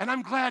 guys, and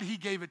I'm glad he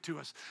gave it to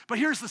us. But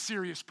here's the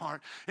serious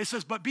part. It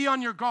says, but be on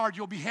your guard.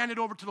 You'll be handed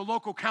over to the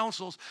local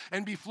councils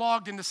and be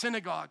flogged in the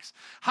synagogues.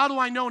 How do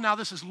I know now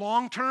this is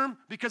long-term?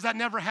 Because that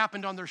never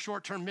happened on their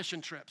short-term mission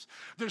trips.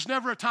 There's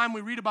never a time we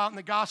read about in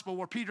the gospel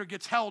where Peter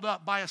gets held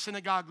up by a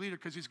synagogue leader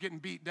because he's getting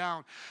beat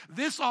down.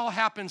 This all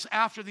happens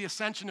after the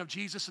ascension of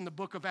Jesus in the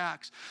book of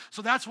Acts.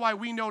 So that's why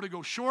we know to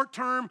go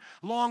short-term,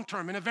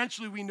 long-term, and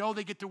eventually we know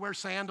they get to wear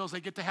sandals, they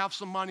get to have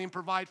some money and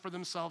provide for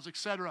themselves,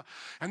 etc.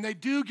 And they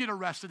do get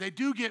arrested. They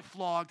do get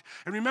flogged.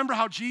 And remember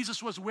how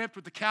Jesus was whipped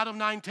with the cat of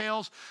nine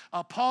tails?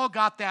 Paul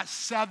got that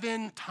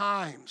 7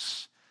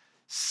 times.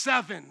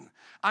 7.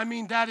 I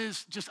mean, that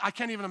is just, I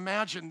can't even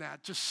imagine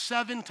that. Just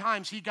 7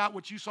 times he got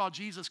what you saw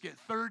Jesus get,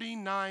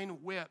 39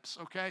 whips,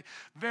 okay?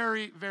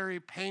 Very, very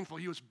painful.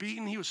 He was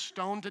beaten. He was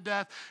stoned to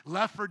death,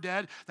 left for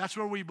dead. That's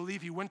where we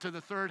believe he went to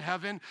the third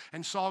heaven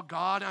and saw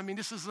God. I mean,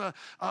 this is a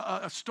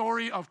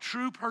story of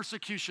true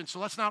persecution, so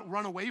let's not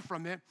run away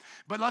from it,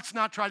 but let's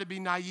not try to be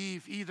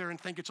naive either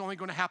and think it's only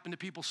going to happen to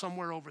people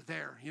somewhere over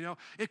there, you know?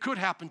 It could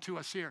happen to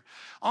us here.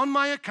 On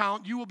my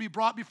account, you will be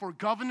brought before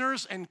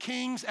governors and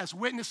kings as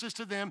witnesses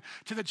to them,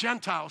 to the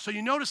Gentiles. So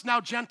you notice now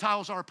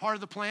Gentiles are a part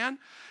of the plan.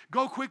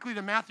 Go quickly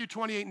to Matthew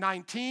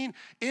 28:19.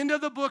 End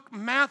of the book,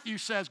 Matthew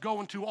says, go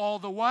into all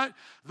the what?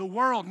 The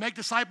world. Make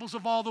disciples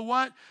of all the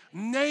what?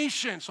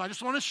 Nations. So I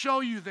just want to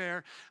show you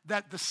there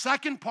that the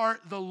second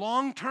part, the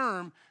long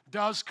term,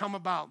 does come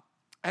about.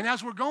 And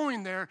as we're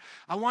going there,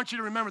 I want you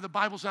to remember the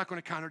Bible's not going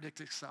to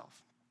contradict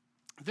itself.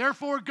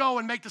 Therefore, go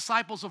and make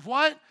disciples of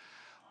what?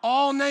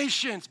 All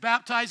nations,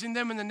 baptizing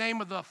them in the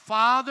name of the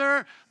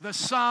Father, the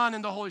Son,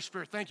 and the Holy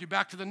Spirit. Thank you.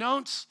 Back to the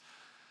notes.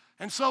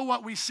 And so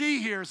what we see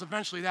here is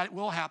eventually that it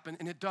will happen,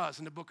 and it does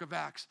in the book of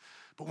Acts.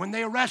 But when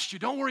they arrest you,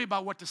 don't worry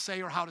about what to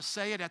say or how to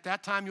say it. At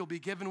that time, you'll be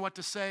given what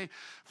to say,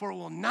 for it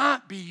will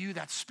not be you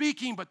that's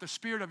speaking, but the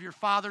Spirit of your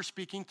Father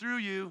speaking through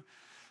you.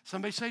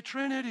 Somebody say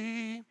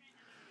Trinity.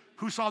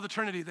 Who saw the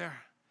Trinity there?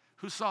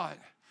 Who saw it?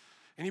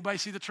 Anybody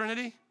see the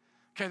Trinity?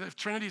 Okay, the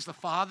Trinity is the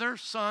Father,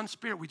 Son,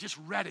 Spirit. We just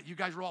read it. You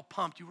guys were all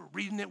pumped. You were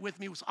reading it with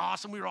me. It was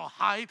awesome. We were all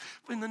hyped.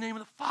 In the name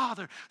of the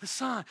Father, the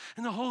Son,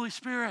 and the Holy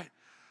Spirit.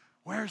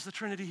 Where's the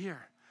Trinity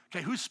here?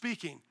 Okay, who's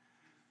speaking?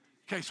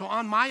 Okay, so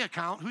on my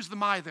account, who's the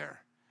my there?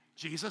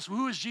 Jesus.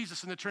 Who is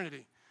Jesus in the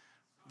Trinity?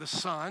 The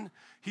Son.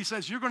 He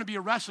says, you're going to be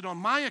arrested on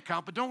my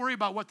account, but don't worry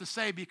about what to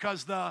say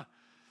because the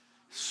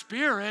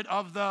Spirit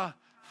of the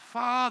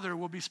Father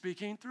will be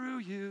speaking through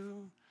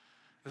you.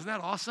 Isn't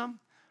that awesome?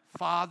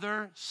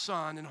 Father,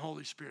 Son, and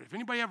Holy Spirit. If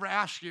anybody ever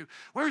asks you,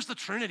 where's the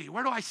Trinity?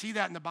 Where do I see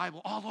that in the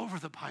Bible? All over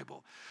the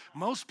Bible.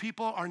 Most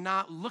people are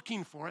not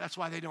looking for it. That's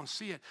why they don't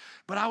see it.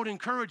 But I would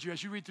encourage you,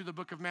 as you read through the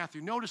book of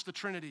Matthew, notice the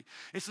Trinity.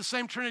 It's the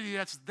same Trinity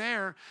that's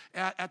there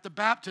at the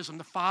baptism.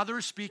 The Father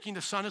is speaking,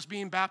 the Son is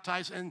being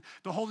baptized, and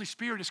the Holy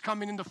Spirit is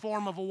coming in the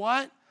form of a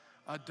what?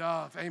 A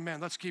dove.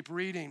 Amen. Let's keep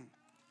reading.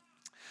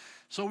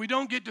 So we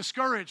don't get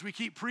discouraged. We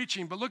keep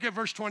preaching. But look at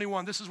verse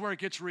 21. This is where it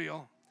gets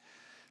real.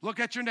 Look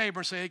at your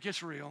neighbor and say, it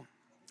gets real.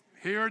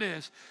 Here it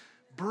is.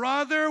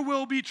 Brother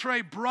will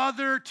betray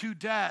brother to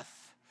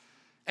death,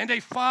 and a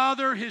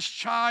father his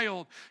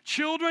child.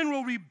 Children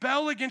will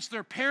rebel against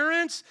their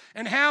parents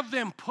and have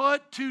them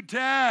put to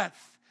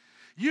death.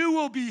 You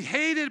will be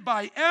hated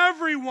by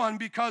everyone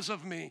because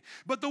of me,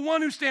 but the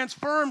one who stands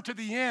firm to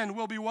the end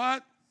will be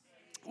what?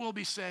 Will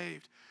be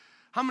saved.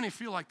 How many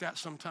feel like that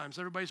sometimes?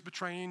 Everybody's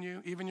betraying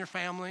you, even your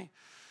family.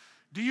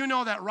 Do you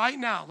know that right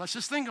now, let's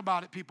just think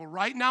about it, people,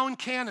 right now in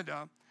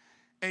Canada,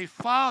 a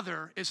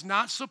father is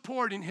not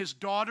supporting his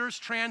daughter's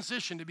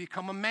transition to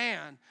become a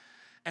man,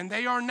 and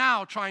they are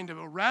now trying to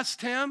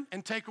arrest him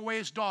and take away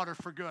his daughter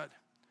for good.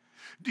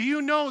 Do you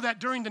know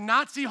that during the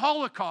Nazi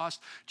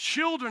Holocaust,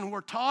 children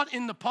were taught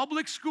in the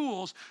public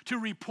schools to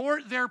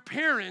report their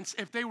parents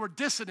if they were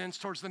dissidents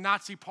towards the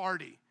Nazi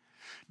party?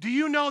 Do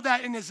you know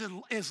that in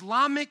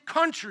Islamic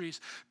countries,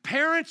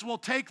 parents will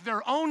take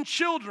their own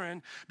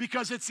children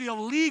because it's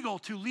illegal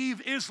to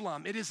leave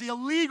Islam? It is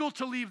illegal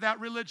to leave that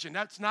religion.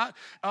 That's not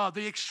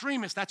the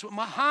extremists. That's what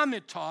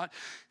Muhammad taught.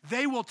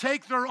 They will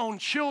take their own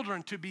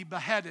children to be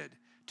beheaded,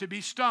 to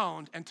be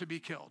stoned, and to be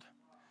killed.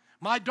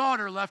 My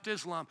daughter left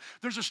Islam.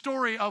 There's a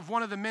story of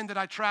one of the men that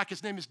I track.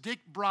 His name is Dick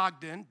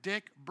Brogden.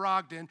 Dick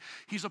Brogden.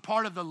 He's a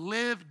part of the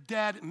Live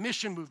Dead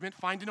mission movement.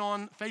 Find it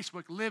on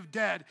Facebook, Live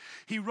Dead.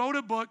 He wrote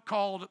a book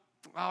called,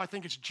 I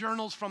think it's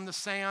Journals from the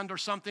Sand or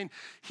something.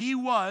 He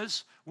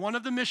was one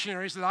of the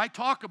missionaries that I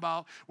talk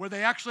about where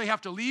they actually have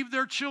to leave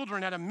their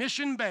children at a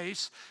mission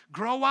base,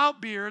 grow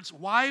out beards,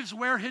 wives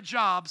wear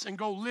hijabs, and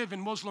go live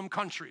in Muslim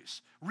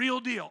countries.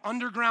 Real deal.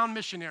 Underground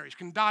missionaries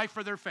can die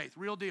for their faith.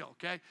 Real deal,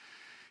 okay?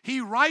 He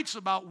writes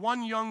about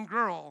one young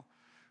girl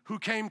who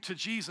came to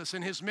Jesus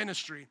in his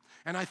ministry.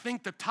 And I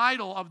think the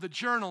title of the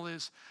journal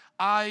is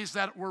Eyes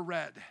That Were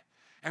Red.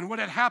 And what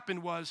had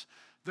happened was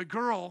the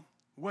girl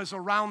was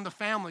around the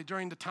family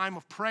during the time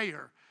of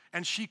prayer,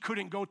 and she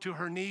couldn't go to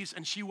her knees,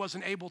 and she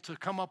wasn't able to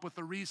come up with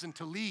a reason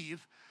to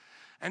leave.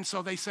 And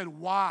so they said,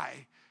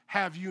 why?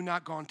 have you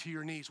not gone to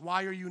your knees?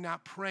 Why are you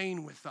not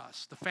praying with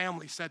us? The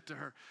family said to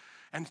her.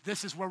 And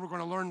this is where we're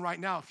going to learn right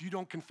now. If you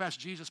don't confess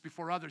Jesus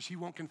before others, he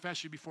won't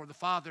confess you before the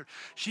Father.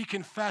 She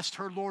confessed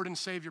her Lord and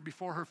Savior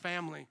before her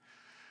family.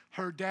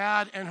 Her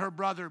dad and her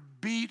brother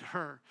beat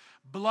her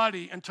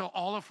bloody until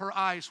all of her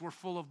eyes were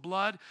full of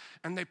blood.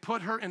 And they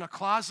put her in a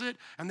closet,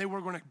 and they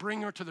were going to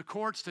bring her to the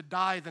courts to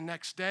die the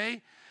next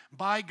day.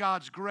 By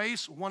God's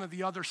grace, one of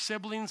the other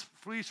siblings,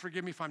 please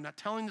forgive me if I'm not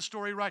telling the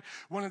story right,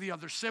 one of the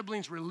other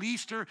siblings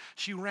released her.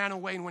 She ran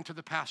away and went to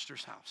the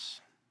pastor's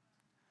house.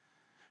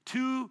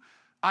 2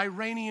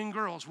 Iranian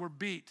girls were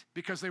beat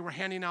because they were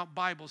handing out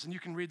Bibles, and you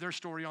can read their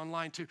story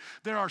online too.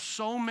 There are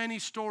so many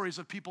stories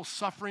of people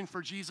suffering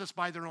for Jesus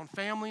by their own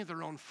family,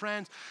 their own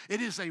friends. It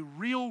is a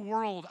real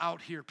world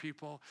out here,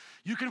 people.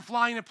 You can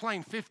fly in a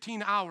plane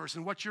 15 hours,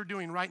 and what you're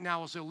doing right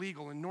now is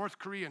illegal in North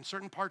Korea, in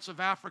certain parts of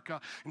Africa,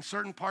 in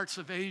certain parts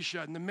of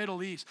Asia, in the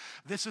Middle East.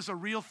 This is a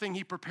real thing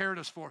he prepared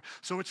us for.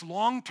 So it's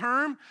long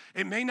term.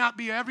 It may not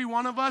be every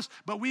one of us,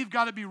 but we've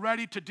got to be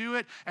ready to do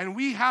it, and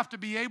we have to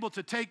be able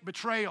to take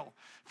betrayal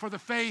for the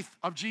faith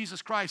of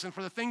Jesus Christ and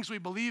for the things we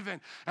believe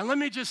in. And let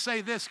me just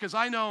say this, because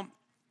I know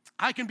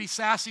I can be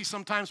sassy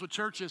sometimes with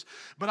churches,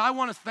 but I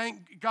want to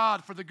thank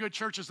God for the good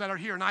churches that are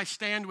here, and I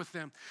stand with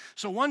them.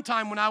 So one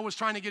time when I was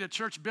trying to get a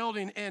church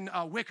building in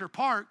Wicker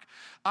Park,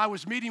 I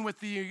was meeting with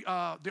the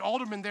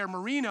alderman there,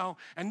 Marino,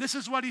 and this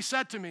is what he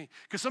said to me,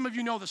 because some of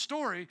you know the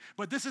story,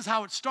 but this is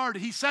how it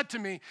started. He said to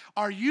me,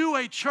 "Are you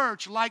a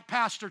church like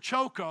Pastor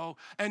Choco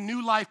and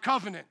New Life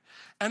Covenant?"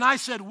 And I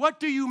said, "What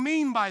do you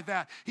mean by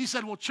that?" He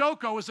said, "Well,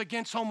 Choco is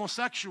against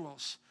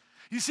homosexuals."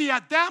 You see,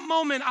 at that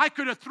moment, I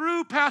could have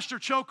threw Pastor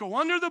Choco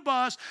under the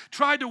bus,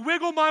 tried to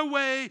wiggle my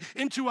way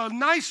into a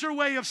nicer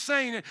way of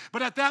saying it,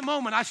 but at that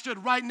moment, I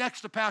stood right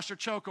next to Pastor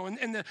Choco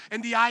and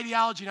the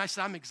ideology, and I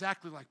said, "I'm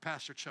exactly like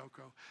Pastor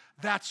Choco.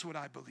 That's what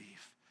I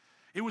believe."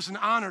 It was an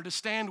honor to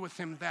stand with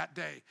him that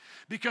day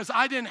because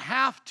I didn't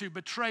have to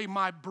betray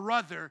my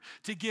brother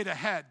to get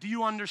ahead. Do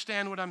you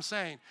understand what I'm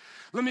saying?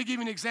 Let me give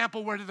you an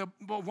example where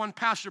one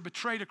pastor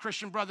betrayed a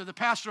Christian brother. The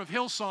pastor of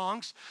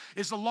Hillsongs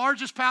is the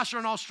largest pastor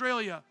in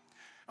Australia,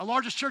 a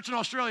largest church in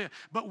Australia,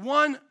 but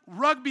one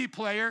rugby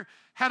player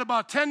had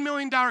about a $10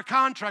 million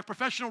contract,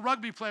 professional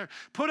rugby player,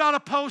 put out a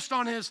post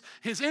on his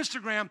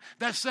Instagram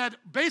that said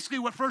basically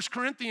what 1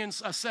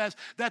 Corinthians says,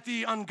 that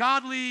the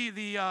ungodly,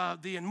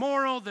 the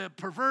immoral, the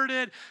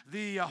perverted,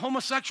 the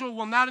homosexual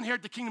will not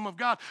inherit the kingdom of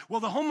God. Well,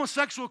 the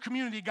homosexual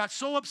community got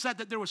so upset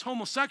that there was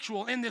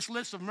homosexual in this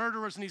list of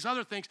murderers and these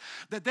other things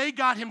that they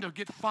got him to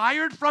get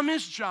fired from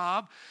his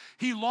job.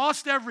 He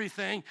lost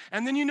everything.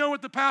 And then you know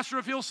what the pastor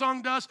of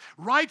Hillsong does?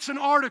 Writes an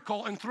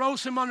article and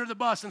throws him under the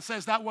bus and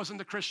says that wasn't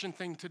the Christian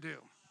thing to do.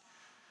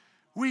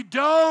 We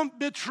don't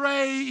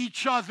betray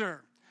each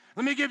other.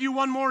 Let me give you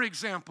one more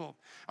example.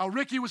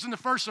 Ricky was in the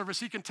first service.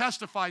 He can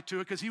testify to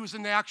it because he was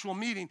in the actual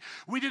meeting.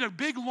 We did a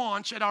big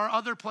launch at our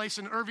other place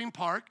in Irving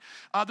Park.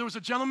 There was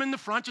a gentleman in the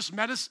front, just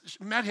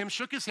met him,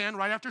 shook his hand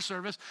right after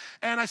service.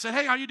 And I said,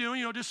 "Hey, how you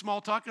doing?" Just small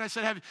talk. And I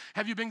said,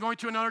 have you been going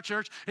to another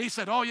church? And he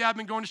said, "Oh, yeah, I've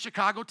been going to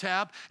Chicago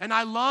Tab. And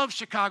I love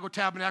Chicago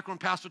Tabernacle and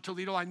Pastor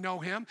Toledo. I know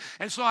him."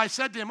 And so I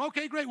said to him,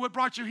 "Okay, great. What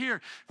brought you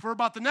here?" For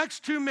about the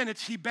next 2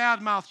 minutes, he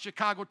badmouthed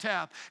Chicago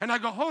Tab. And I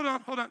go, hold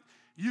on.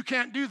 You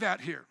can't do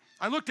that here.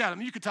 I looked at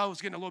him. You could tell it was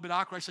getting a little bit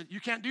awkward. I said, "You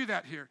can't do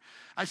that here."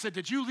 I said,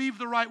 "Did you leave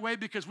the right way?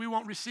 Because we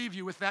won't receive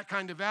you with that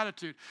kind of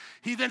attitude."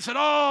 He then said,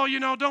 "Oh,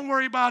 don't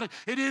worry about it.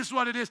 It is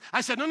what it is."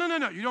 I said, No.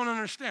 You don't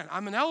understand.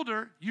 I'm an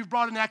elder. You've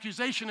brought an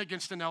accusation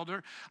against an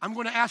elder. I'm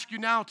going to ask you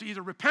now to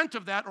either repent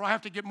of that or I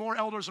have to get more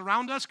elders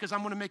around us because I'm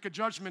going to make a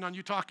judgment on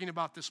you talking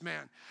about this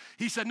man.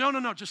 He said,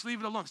 No, just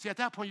leave it alone. See, at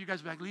that point, you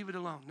guys were like, "Leave it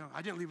alone." No,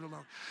 I didn't leave it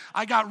alone.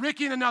 I got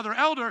Ricky and another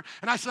elder,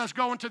 and I said, "Let's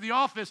go into the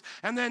office."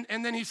 And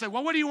then he said,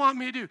 "Well, what do you want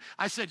me to do?"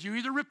 I said, "You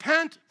either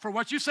repent for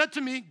what you said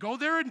to me, go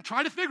there and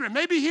try to figure it.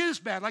 Maybe he is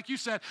bad, like you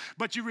said,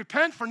 but you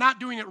repent for not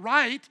doing it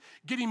right,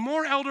 getting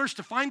more elders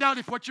to find out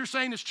if what you're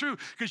saying is true,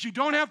 because you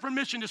don't have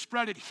permission to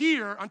spread it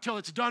here until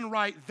it's done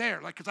right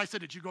there." Because I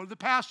said, "Did you go to the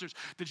pastors?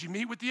 Did you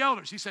meet with the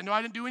elders?" He said, "No,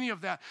 I didn't do any of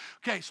that."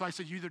 Okay, so I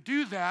said, "You either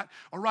do that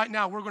or right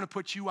now we're going to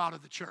put you out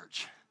of the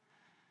church."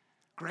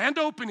 Grand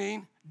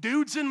opening,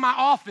 dudes in my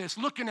office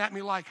looking at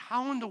me like,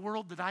 how in the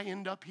world did I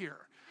end up here?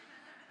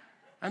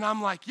 And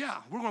I'm like,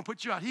 "Yeah, we're going to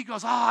put you out." He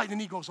goes, and then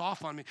he goes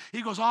off on me.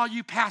 He goes, "All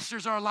you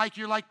pastors are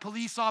you're like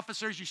police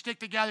officers. You stick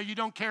together. You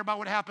don't care about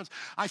what happens."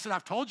 I said,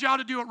 "I've told you how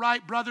to do it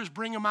right. Brothers,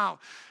 bring him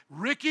out."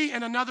 Ricky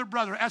and another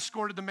brother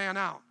escorted the man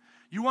out.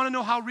 You want to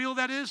know how real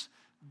that is?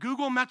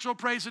 Google Metro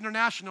Praise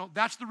International.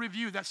 That's the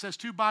review that says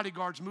 2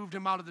 bodyguards moved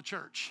him out of the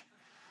church.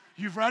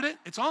 You've read it?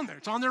 It's on there.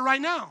 It's on there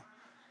right now.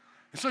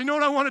 And so you know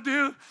what I want to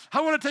do?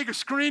 I want to take a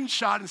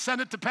screenshot and send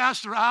it to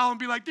Pastor Al and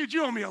be like, "Dude,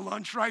 you owe me a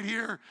lunch right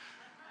here."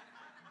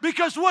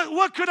 Because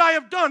what could I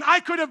have done? I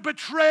could have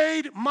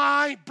betrayed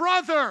my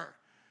brother.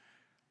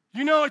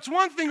 It's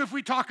one thing if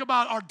we talk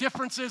about our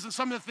differences and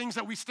some of the things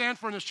that we stand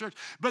for in this church,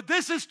 but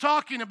this is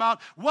talking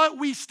about what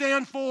we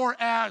stand for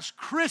as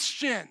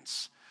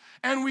Christians.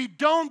 And we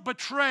don't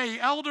betray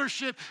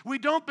eldership. We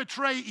don't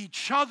betray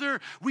each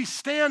other. We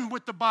stand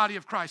with the body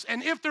of Christ.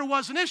 And if there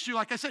was an issue,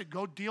 like I said,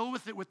 go deal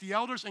with it with the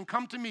elders and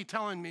come to me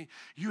telling me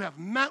you have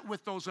met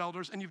with those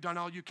elders and you've done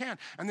all you can.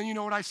 And then you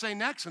know what I say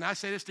next? And I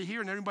say this to here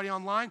and everybody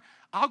online.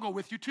 I'll go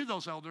with you to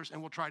those elders and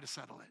we'll try to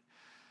settle it.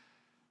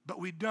 But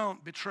we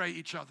don't betray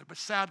each other. But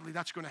sadly,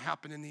 that's going to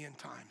happen in the end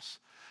times.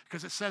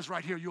 Because it says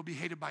right here, you'll be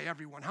hated by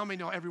everyone. How many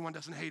know everyone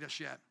doesn't hate us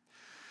yet?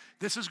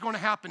 This is going to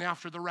happen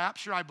after the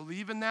rapture. I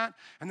believe in that.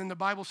 And then the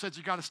Bible says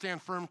you got to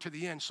stand firm to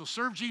the end. So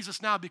serve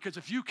Jesus now, because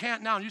if you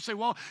can't now, and you say,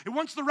 well,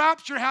 once the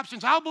rapture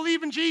happens, I'll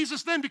believe in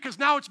Jesus then because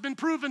now it's been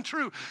proven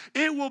true.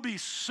 It will be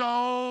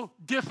so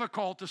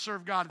difficult to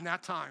serve God in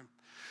that time.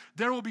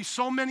 There will be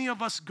so many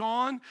of us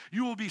gone.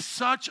 You will be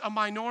such a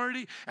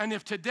minority. And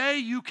if today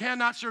you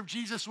cannot serve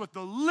Jesus with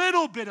a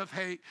little bit of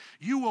hate,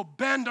 you will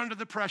bend under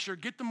the pressure,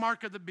 get the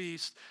mark of the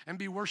beast, and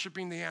be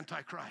worshiping the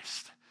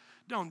Antichrist.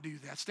 Don't do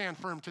that. Stand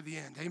firm to the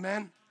end.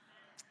 Amen?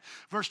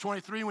 Verse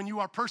 23, when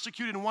you are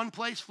persecuted in one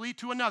place, flee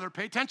to another.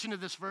 Pay attention to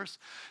this verse.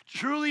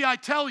 Truly I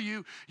tell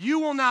you, you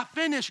will not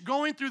finish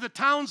going through the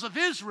towns of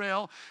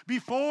Israel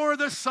before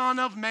the Son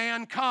of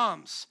Man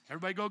comes.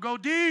 Everybody go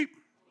deep.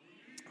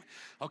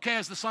 Okay,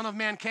 has the Son of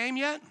Man came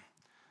yet?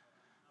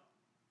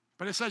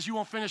 But it says you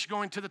won't finish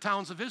going to the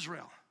towns of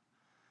Israel.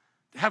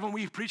 Haven't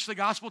we preached the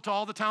gospel to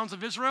all the towns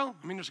of Israel?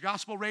 I mean, there's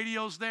gospel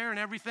radios there and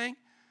everything.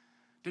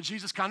 Did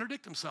Jesus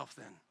contradict himself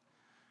then?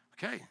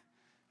 Okay,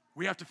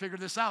 we have to figure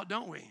this out,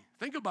 don't we?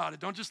 Think about it.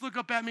 Don't just look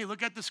up at me.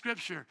 Look at the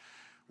scripture.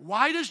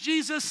 Why does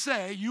Jesus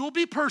say you will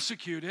be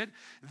persecuted,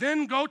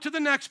 then go to the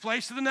next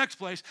place,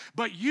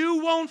 but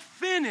you won't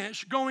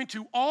finish going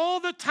to all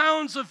the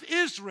towns of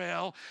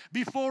Israel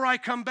before I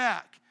come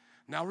back?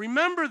 Now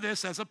remember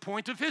this as a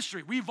point of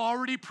history. We've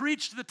already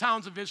preached the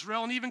towns of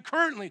Israel, and even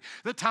currently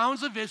the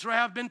towns of Israel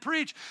have been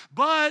preached.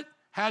 But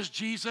has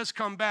Jesus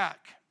come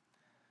back?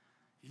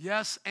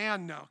 Yes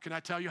and no. Can I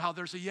tell you how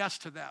there's a yes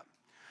to that?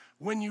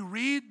 When you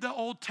read the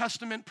Old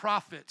Testament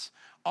prophets,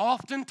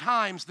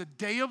 oftentimes the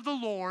day of the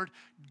Lord,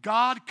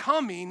 God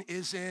coming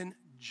is in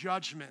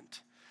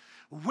judgment.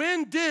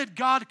 When did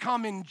God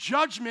come in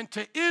judgment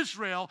to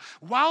Israel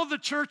while the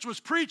church was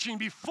preaching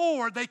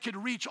before they could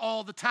reach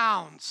all the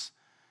towns?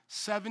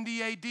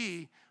 70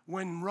 AD,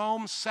 when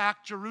Rome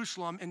sacked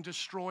Jerusalem and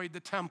destroyed the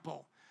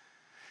temple.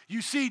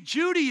 You see,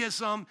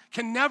 Judaism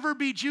can never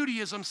be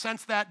Judaism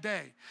since that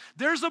day.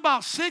 There's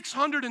about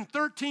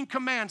 613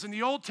 commands in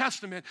the Old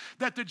Testament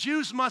that the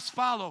Jews must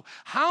follow.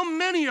 How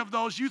many of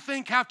those you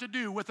think have to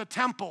do with a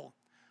temple?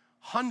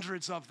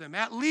 Hundreds of them,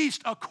 at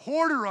least a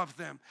quarter of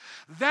them.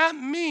 That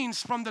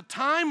means from the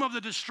time of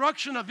the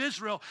destruction of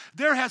Israel,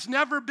 there has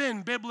never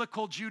been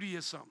biblical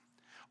Judaism.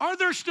 Are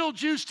there still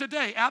Jews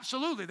today?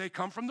 Absolutely. They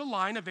come from the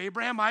line of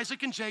Abraham,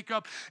 Isaac, and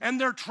Jacob, and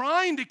they're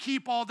trying to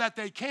keep all that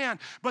they can.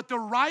 But the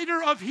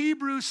writer of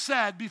Hebrews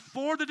said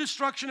before the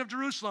destruction of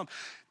Jerusalem,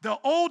 the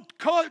old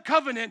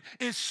covenant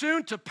is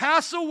soon to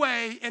pass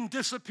away and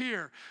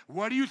disappear.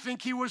 What do you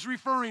think he was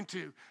referring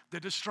to?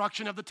 The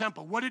destruction of the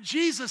temple. What did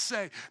Jesus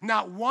say?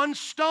 Not one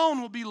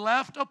stone will be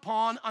left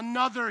upon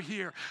another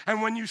here.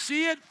 And when you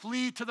see it,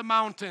 flee to the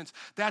mountains.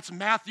 That's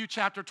Matthew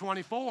chapter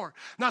 24.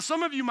 Now,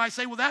 some of you might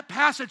say, well, that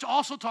passage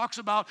also talks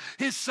about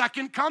his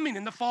second coming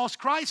and the false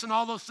Christ and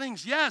all those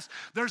things. Yes,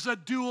 there's a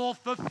dual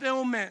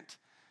fulfillment.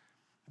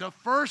 The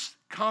first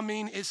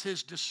coming is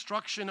his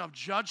destruction of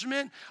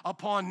judgment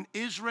upon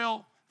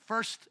Israel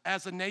first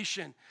as a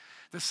nation.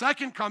 The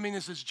second coming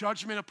is his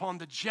judgment upon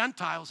the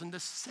Gentiles and the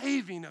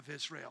saving of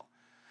Israel.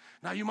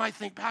 Now you might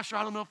think, Pastor,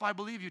 I don't know if I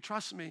believe you.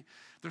 Trust me,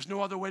 there's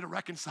no other way to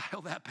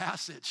reconcile that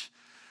passage.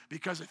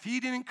 Because if he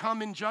didn't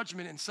come in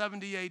judgment in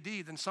 70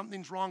 AD, then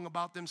something's wrong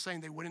about them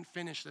saying they wouldn't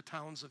finish the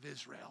towns of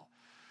Israel.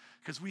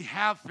 Because we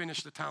have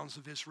finished the towns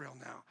of Israel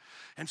now.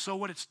 And so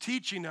what it's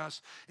teaching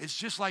us is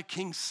just like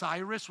King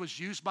Cyrus was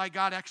used by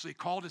God, actually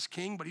called as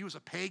king, but he was a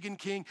pagan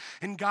king.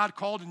 And God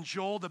called in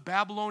Joel the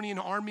Babylonian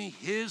army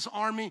his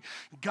army.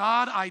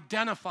 God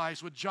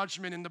identifies with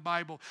judgment in the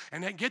Bible.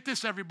 And then get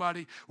this,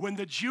 everybody. When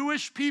the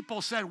Jewish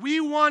people said, we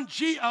want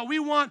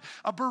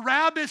a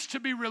Barabbas to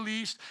be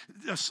released,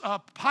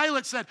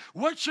 Pilate said,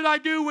 what should I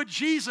do with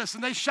Jesus?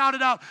 And they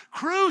shouted out,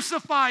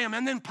 crucify him.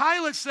 And then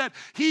Pilate said,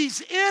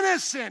 he's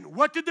innocent.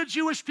 What did the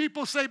Jewish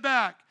people say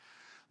back?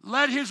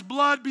 Let his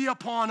blood be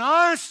upon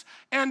us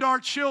and our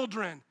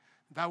children.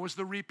 That was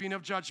the reaping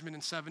of judgment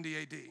in 70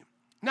 AD.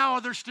 Now,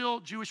 are there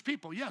still Jewish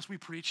people? Yes, we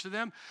preach to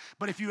them.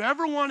 But if you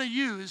ever want to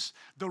use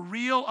the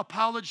real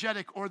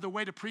apologetic or the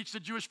way to preach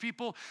to Jewish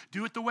people,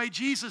 do it the way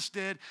Jesus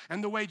did.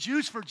 And the way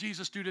Jews for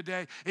Jesus do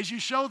today is you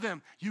show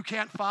them you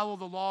can't follow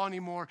the law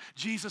anymore.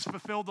 Jesus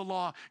fulfilled the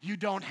law. You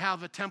don't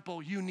have a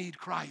temple. You need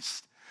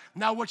Christ.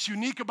 Now, what's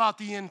unique about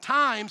the end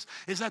times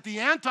is that the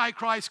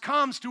Antichrist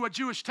comes to a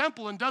Jewish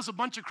temple and does a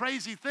bunch of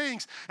crazy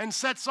things and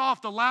sets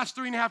off the last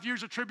 3.5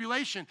 years of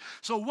tribulation.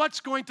 So what's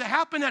going to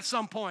happen at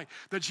some point?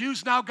 The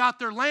Jews now got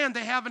their land.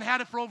 They haven't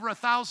had it for over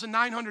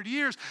 1,900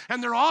 years,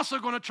 and they're also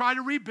going to try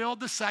to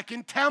rebuild the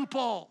second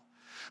temple.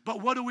 But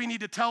what do we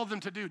need to tell them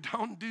to do?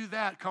 Don't do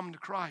that. Come to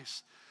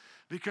Christ.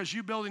 because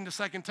you building the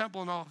second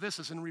temple and all of this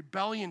is in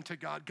rebellion to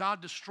God. God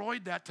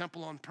destroyed that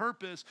temple on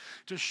purpose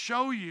to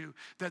show you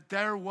that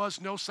there was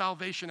no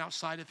salvation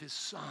outside of his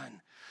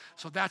son.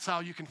 So that's how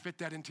you can fit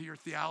that into your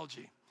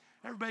theology.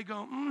 Everybody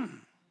go,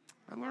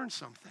 I learned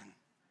something.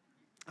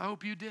 I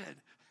hope you did.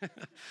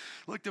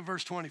 Look to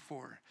verse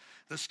 24.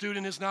 The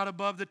student is not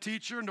above the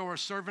teacher, nor a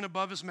servant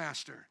above his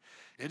master.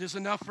 It is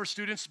enough for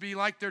students to be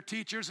like their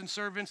teachers and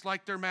servants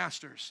like their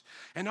masters.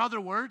 In other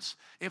words,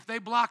 if they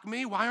block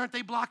me, why aren't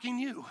they blocking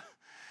you?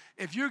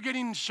 If you're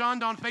getting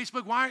shunned on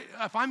Facebook,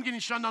 if I'm getting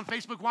shunned on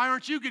Facebook, why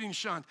aren't you getting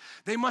shunned?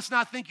 They must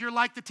not think you're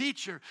like the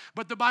teacher.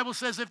 But the Bible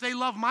says if they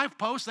love my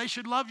post, they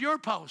should love your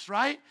post,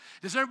 right?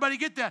 Does everybody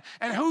get that?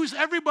 And who's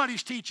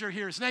everybody's teacher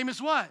here? His name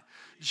is what?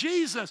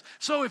 Jesus.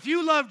 So if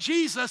you love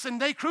Jesus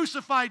and they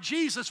crucified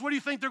Jesus, what do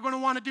you think they're going to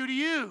want to do to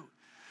you?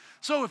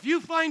 So if you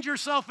find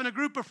yourself in a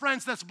group of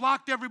friends that's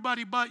blocked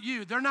everybody but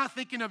you, they're not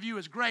thinking of you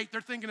as great. They're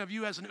thinking of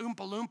you as an Oompa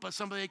Loompa,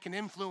 somebody they can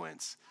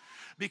influence.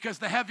 Because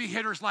the heavy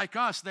hitters like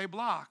us, they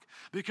block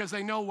because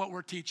they know what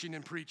we're teaching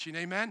and preaching,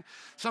 amen?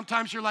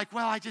 Sometimes you're like,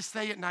 well, I just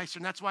say it nicer,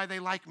 and that's why they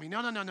like me.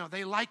 No.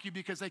 They like you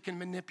because they can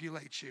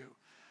manipulate you.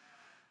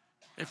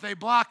 If they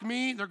block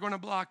me, they're going to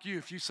block you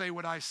if you say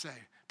what I say.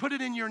 Put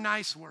it in your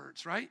nice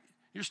words, right?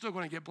 You're still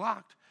going to get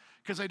blocked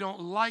because they don't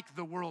like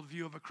the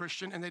worldview of a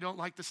Christian and they don't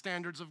like the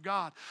standards of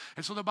God.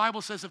 And so the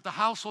Bible says if the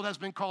household has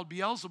been called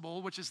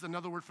Beelzebul, which is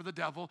another word for the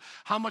devil,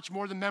 how much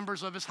more the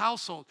members of his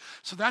household?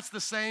 So that's the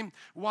same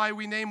why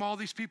we name all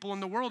these people in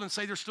the world and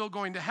say they're still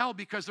going to hell,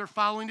 because they're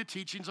following the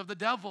teachings of the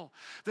devil.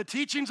 The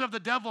teachings of the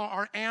devil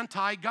are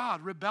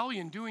anti-God,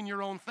 rebellion, doing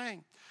your own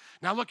thing.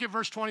 Now look at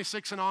verse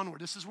 26 and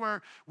onward. This is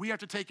where we have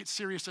to take it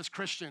serious as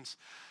Christians.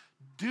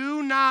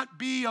 Do not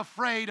be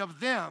afraid of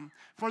them,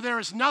 for there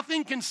is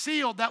nothing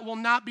concealed that will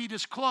not be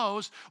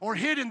disclosed, or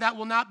hidden that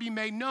will not be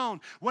made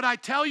known. What I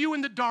tell you in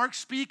the dark,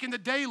 speak in the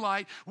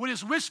daylight. What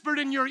is whispered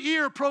in your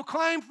ear,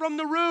 proclaim from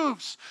the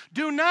roofs.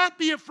 Do not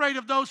be afraid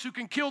of those who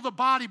can kill the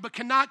body, but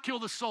cannot kill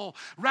the soul.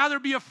 Rather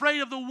be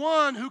afraid of the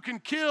one who can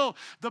kill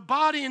the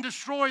body and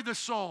destroy the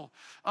soul.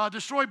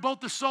 Destroy both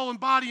the soul and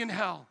body in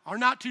hell. Are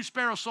not two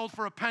sparrows sold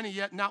for a penny,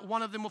 yet not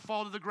one of them will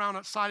fall to the ground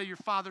outside of your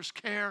Father's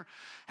care.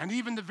 And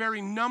even the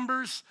very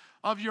numbers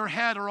of your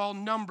head are all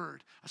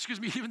numbered.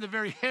 Even the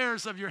very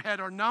hairs of your head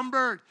are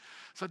numbered.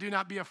 So do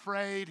not be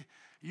afraid.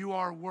 You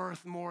are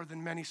worth more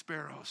than many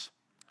sparrows.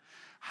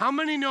 How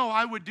many know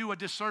I would do a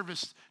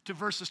disservice to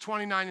verses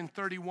 29 and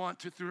 31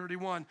 to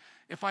 31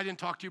 if I didn't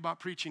talk to you about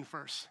preaching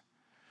first?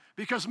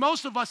 Because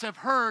most of us have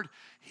heard,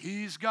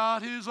 he's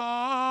got his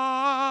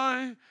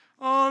eye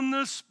on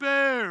the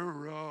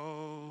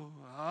sparrow.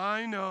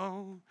 I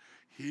know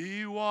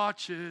he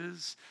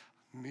watches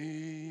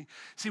me.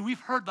 See, we've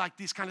heard like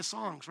these kind of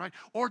songs, right?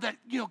 Or that,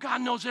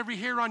 God knows every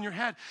hair on your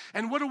head.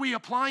 And what are we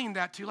applying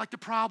that to? Like the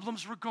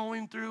problems we're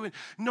going through and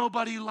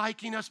nobody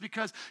liking us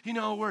because,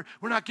 we're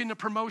not getting a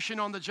promotion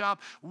on the job.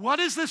 What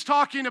is this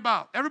talking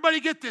about? Everybody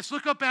get this.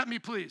 Look up at me,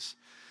 please.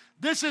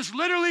 This is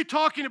literally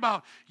talking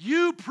about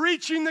you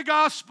preaching the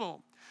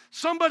gospel.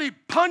 Somebody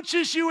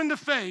punches you in the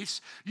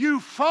face, you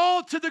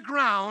fall to the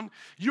ground,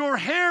 your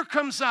hair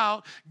comes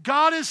out.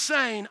 God is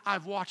saying,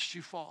 I've watched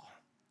you fall.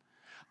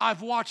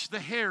 I've watched the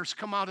hairs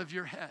come out of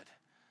your head.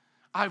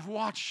 I've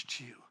watched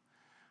you.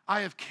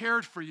 I have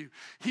cared for you.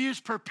 He is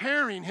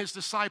preparing his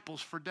disciples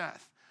for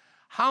death.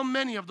 How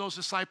many of those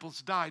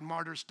disciples died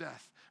martyr's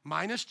death?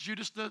 Minus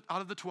Judas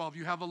out of the 12,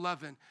 you have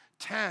 11.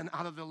 10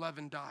 out of the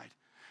 11 died.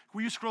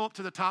 Will you scroll up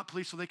to the top,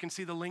 please, so they can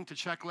see the link to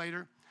check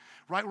later?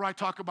 Right where it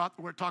talks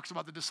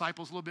about the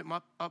disciples, a little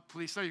bit up,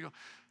 please. There you go.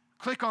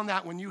 Click on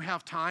that when you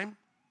have time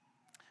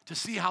to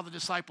see how the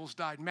disciples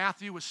died.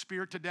 Matthew was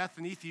speared to death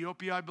in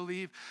Ethiopia, I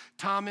believe.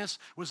 Thomas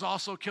was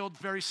also killed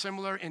very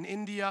similar in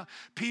India.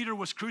 Peter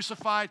was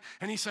crucified,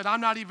 and he said,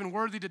 I'm not even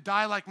worthy to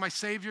die like my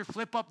Savior.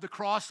 Flip up the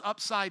cross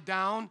upside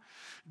down.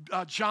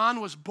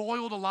 John was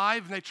boiled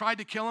alive, and they tried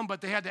to kill him, but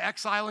they had to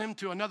exile him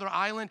to another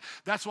island.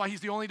 That's why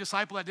he's the only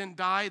disciple that didn't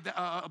die,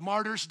 a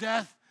martyr's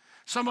death.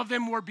 Some of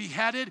them were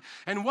beheaded.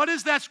 And what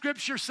is that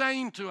scripture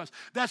saying to us?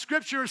 That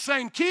scripture is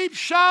saying, keep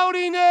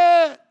shouting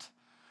it.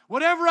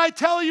 Whatever I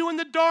tell you in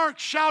the dark,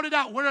 shout it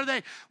out. What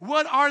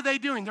are they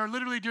doing? They're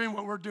literally doing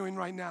what we're doing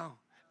right now.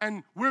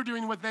 And we're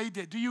doing what they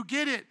did. Do you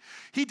get it?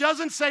 He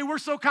doesn't say we're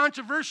so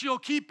controversial,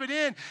 keep it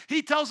in.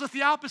 He tells us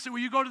the opposite. Will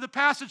you go to the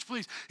passage,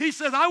 please? He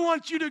says, I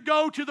want you to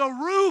go to the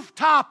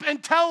rooftop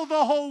and tell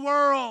the whole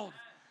world.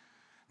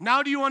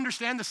 Now do you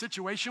understand the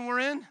situation we're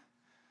in?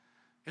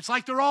 It's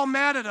like they're all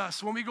mad at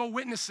us when we go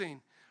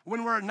witnessing,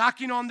 when we're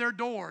knocking on their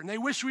door. And they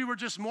wish we were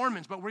just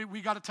Mormons, but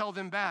we got to tell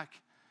them back.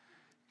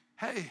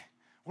 Hey,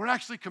 we're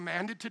actually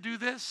commanded to do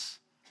this.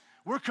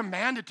 We're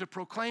commanded to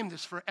proclaim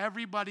this for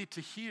everybody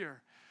to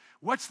hear.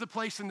 What's the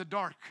place in the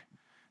dark?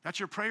 That's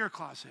your prayer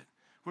closet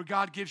where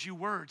God gives you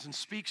words and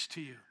speaks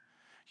to you.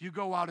 You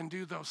go out and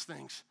do those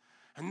things.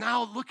 And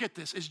now look at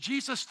this. Is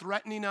Jesus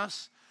threatening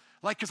us?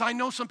 Because I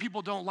know some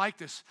people don't like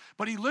this,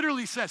 but he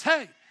literally says,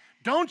 hey,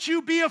 Don't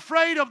you be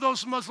afraid of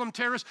those Muslim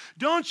terrorists.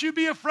 Don't you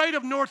be afraid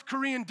of North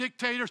Korean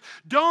dictators.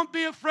 Don't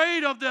be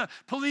afraid of the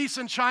police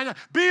in China.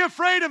 Be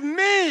afraid of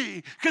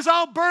me, because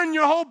I'll burn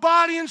your whole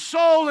body and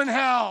soul in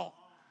hell.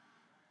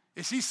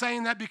 Is he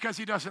saying that because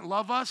he doesn't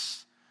love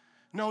us?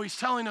 No, he's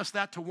telling us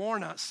that to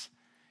warn us.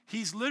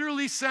 He's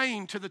literally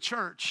saying to the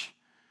church,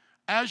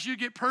 as you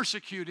get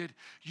persecuted,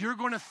 you're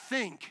going to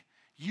think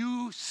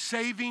you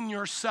saving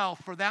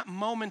yourself for that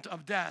moment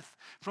of death,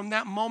 from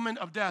that moment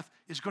of death,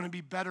 is going to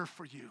be better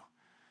for you.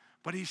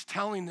 But he's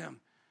telling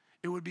them,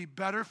 it would be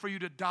better for you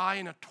to die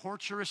in a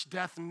torturous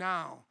death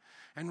now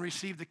and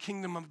receive the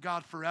kingdom of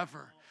God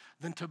forever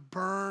than to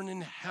burn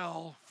in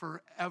hell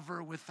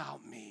forever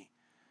without me.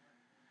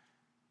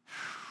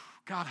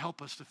 God,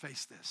 help us to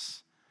face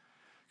this.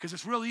 Because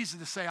it's real easy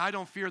to say, I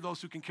don't fear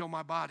those who can kill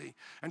my body,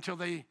 until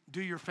they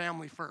do your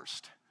family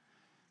first.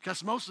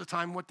 Because most of the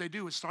time what they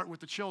do is start with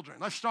the children.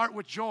 Let's start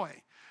with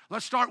Joy.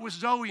 Let's start with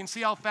Zoe and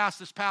see how fast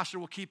this pastor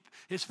will keep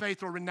his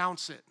faith or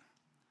renounce it.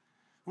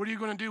 What are you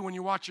going to do when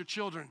you watch your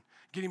children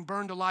getting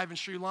burned alive in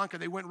Sri Lanka?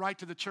 They went right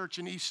to the church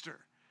in Easter.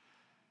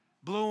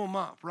 Blew them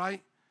up,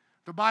 right?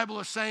 The Bible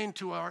is saying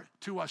to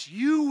us,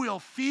 you will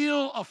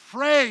feel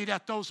afraid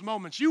at those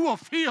moments. You will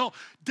feel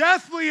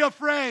deathly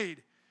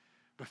afraid.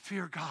 But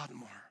fear God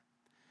more.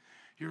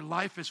 Your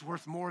life is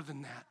worth more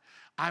than that.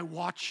 I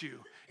watch you.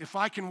 If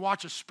I can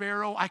watch a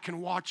sparrow, I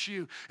can watch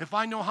you. If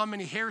I know how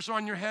many hairs are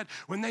on your head,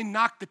 when they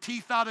knock the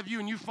teeth out of you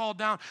and you fall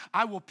down,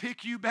 I will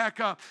pick you back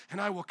up and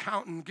I will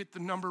count and get the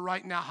number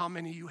right now how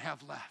many you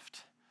have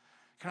left.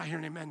 Can I hear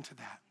an amen to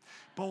that?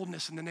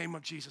 Boldness in the name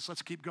of Jesus.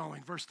 Let's keep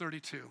going. Verse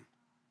 32.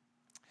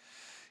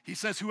 He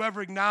says,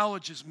 whoever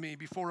acknowledges me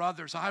before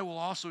others, I will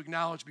also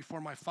acknowledge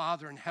before my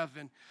Father in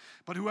heaven.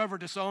 But whoever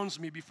disowns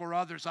me before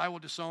others, I will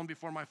disown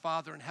before my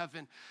Father in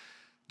heaven.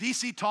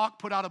 DC Talk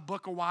put out a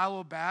book a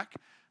while back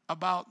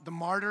about the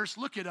martyrs.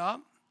 Look it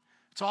up.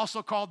 It's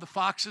also called the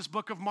Fox's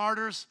Book of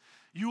Martyrs.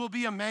 You will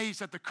be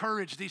amazed at the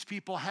courage these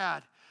people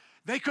had.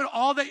 They could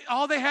all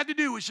they had to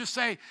do was just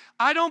say,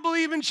 I don't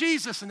believe in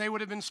Jesus, and they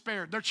would have been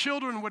spared. Their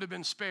children would have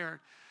been spared.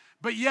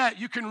 But yet,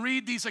 you can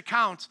read these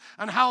accounts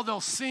on how they'll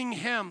sing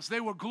hymns.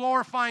 They were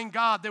glorifying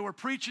God. They were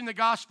preaching the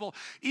gospel,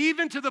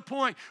 even to the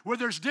point where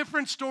there's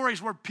different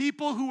stories where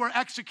people who were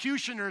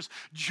executioners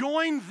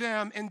joined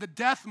them in the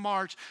death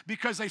march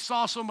because they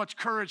saw so much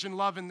courage and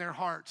love in their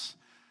hearts.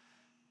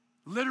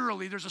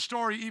 Literally, there's a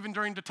story even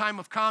during the time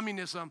of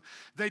communism.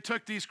 They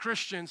took these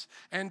Christians,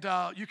 and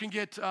you can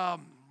get, what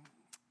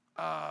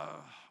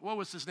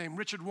was his name?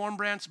 Richard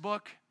Warmbrandt's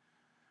book.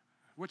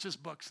 What's his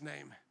book's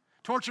name?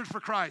 Tortured for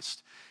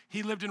Christ.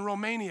 He lived in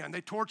Romania, and they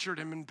tortured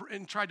him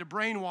and tried to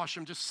brainwash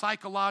him, just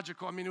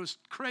psychological. I mean, it was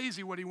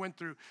crazy what he went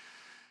through.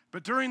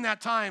 But during that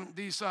time,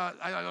 these, I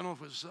don't know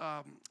if it was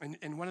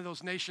in one of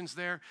those nations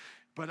there,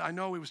 but I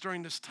know it was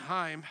during this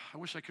time. I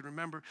wish I could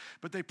remember.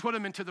 But they put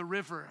him into the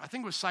river. I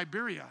think it was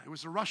Siberia. It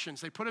was the Russians.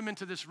 They put him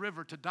into this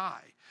river to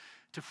die,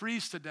 to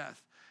freeze to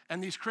death.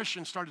 And these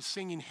Christians started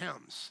singing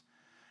hymns.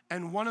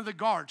 And one of the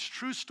guards,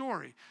 true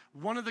story,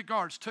 one of the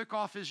guards took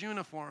off his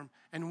uniform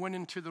and went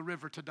into the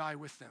river to die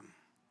with them.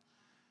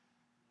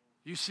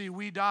 You see,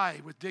 we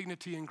die with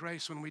dignity and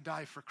grace when we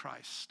die for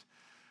Christ.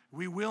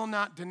 We will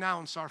not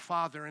denounce our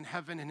Father in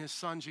heaven and his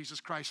Son, Jesus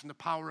Christ, and the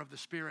power of the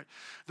Spirit.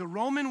 The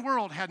Roman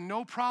world had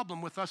no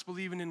problem with us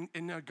believing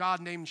in a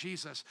God named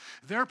Jesus.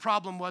 Their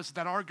problem was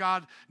that our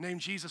God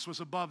named Jesus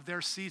was above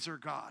their Caesar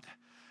God.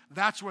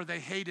 That's where they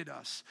hated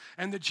us.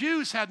 And the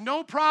Jews had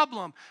no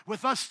problem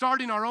with us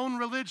starting our own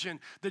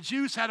religion. The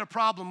Jews had a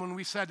problem when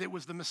we said it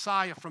was the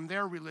Messiah from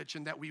their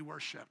religion that we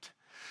worshiped.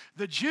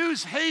 The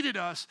Jews hated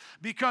us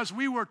because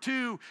we were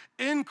too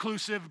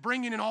inclusive,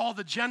 bringing in all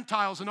the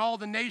Gentiles and all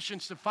the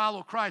nations to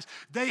follow Christ.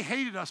 They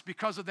hated us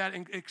because of that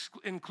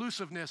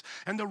inclusiveness.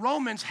 And the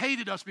Romans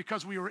hated us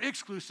because we were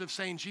exclusive,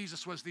 saying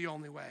Jesus was the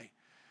only way.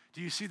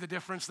 Do you see the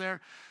difference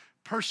there?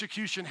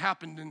 Persecution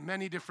happened in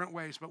many different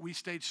ways, but we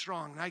stayed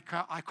strong. And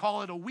I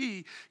call it a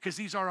we because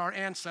these are our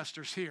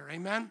ancestors here.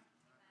 Amen?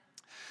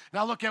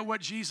 Now look at what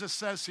Jesus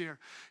says here.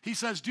 He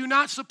says, do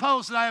not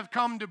suppose that I have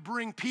come to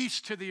bring peace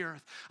to the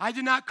earth. I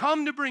did not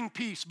come to bring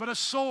peace, but a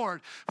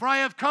sword. For I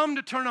have come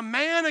to turn a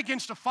man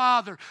against a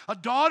father, a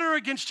daughter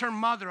against her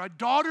mother, a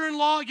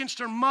daughter-in-law against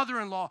her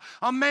mother-in-law.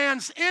 A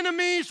man's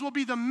enemies will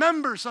be the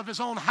members of his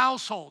own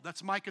household.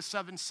 That's Micah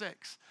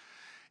 7:6.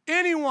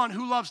 Anyone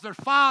who loves their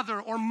father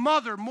or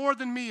mother more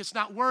than me is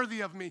not worthy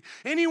of me.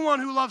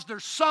 Anyone who loves their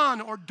son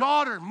or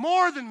daughter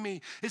more than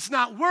me is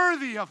not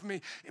worthy of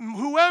me. And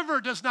whoever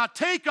does not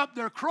take up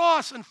their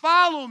cross and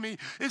follow me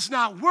is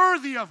not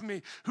worthy of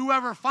me.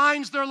 Whoever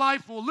finds their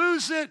life will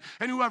lose it,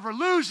 and whoever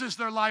loses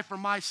their life for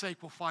my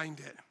sake will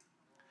find it.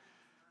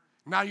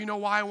 Now you know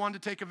why I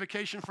wanted to take a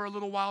vacation for a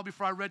little while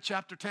before I read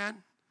chapter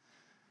 10?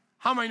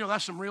 How many know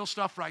that's some real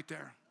stuff right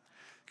there?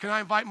 Can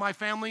I invite my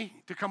family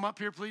to come up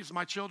here, please?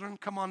 My children,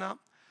 come on up.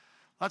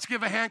 Let's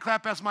give a hand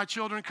clap as my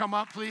children come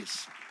up,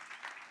 please.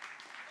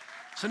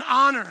 It's an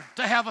honor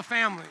to have a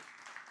family.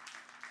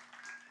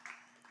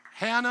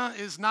 Hannah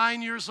is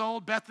 9 years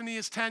old. Bethany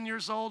is 10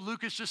 years old.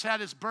 Lucas just had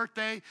his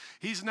birthday.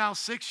 He's now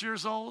 6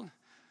 years old.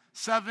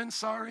 7,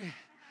 sorry.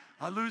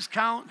 I lose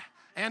count,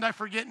 and I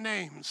forget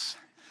names.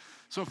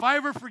 So if I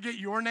ever forget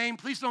your name,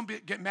 please don't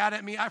get mad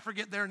at me. I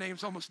forget their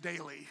names almost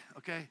daily,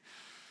 okay?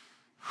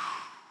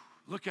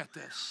 Look at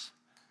this.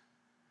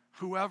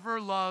 Whoever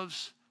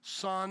loves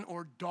son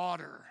or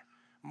daughter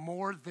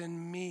more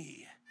than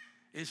me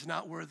is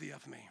not worthy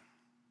of me.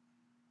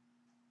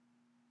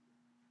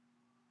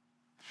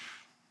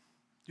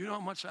 Do you know how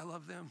much I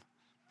love them?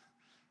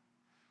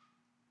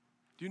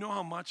 Do you know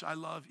how much I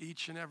love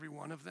each and every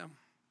one of them?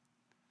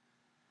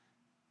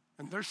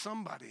 And there's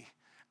somebody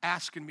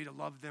asking me to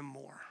love them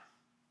more.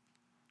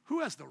 Who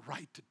has the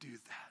right to do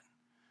that?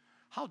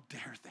 How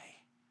dare they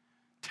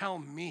tell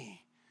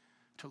me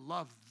to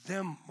love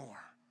them more?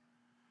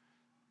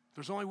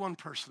 There's only one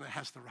person that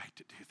has the right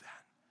to do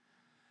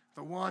that.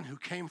 The one who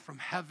came from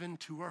heaven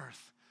to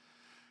earth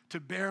to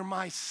bear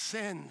my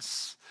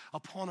sins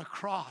upon a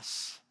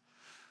cross,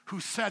 who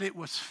said it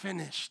was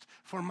finished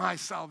for my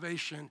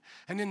salvation,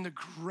 and in the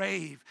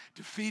grave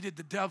defeated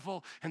the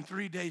devil, and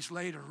 3 days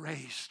later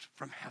raised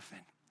from heaven.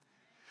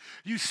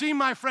 You see,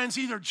 my friends,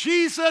 either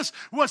Jesus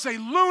was a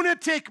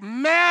lunatic,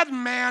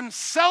 madman,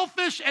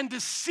 selfish and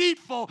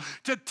deceitful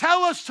to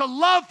tell us to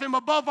love him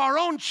above our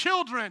own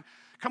children.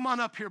 Come on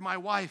up here, my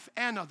wife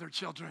and other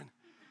children.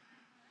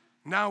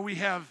 Now we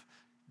have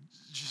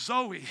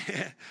Zoe.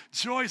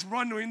 Joy's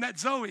wondering that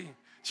Zoe.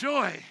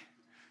 Joy.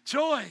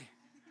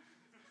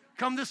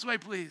 Come this way,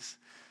 please.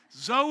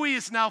 Zoe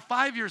is now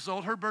 5 years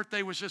old. Her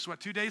birthday was just,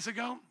 2 days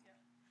ago?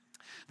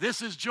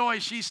 This is Joy.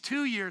 She's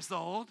 2 years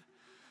old.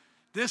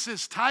 This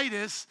is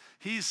Titus.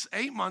 He's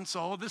 8 months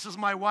old. This is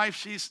my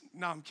wife.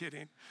 No, I'm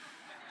kidding.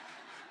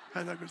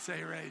 I'm not going to say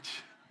her age.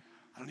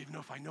 I don't even know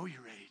if I know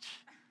your age.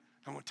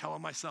 I'm going to tell her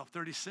myself.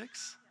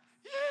 36?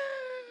 Yeah.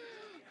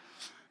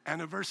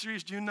 Anniversary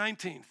is June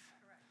 19th,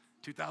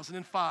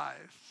 2005.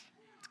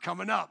 It's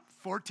coming up.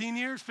 14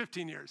 years,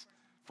 15 years.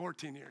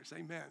 14 years.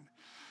 Amen.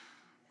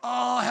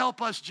 Oh,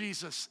 help us,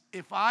 Jesus.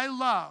 If I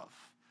love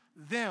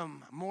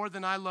them more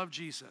than I love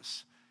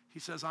Jesus, he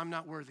says, I'm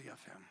not worthy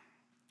of him.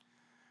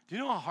 Do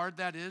you know how hard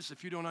that is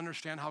if you don't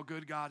understand how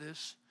good God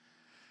is?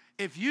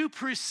 If you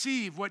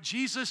perceive what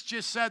Jesus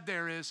just said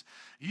there is,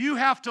 you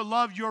have to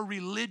love your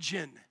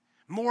religion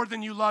more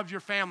than you love your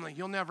family,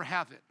 you'll never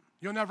have it.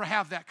 You'll never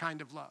have that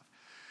kind of love.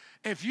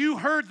 If you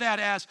heard that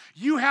as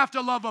you have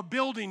to love a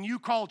building you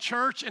call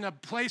church and a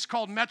place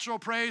called Metro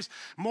Praise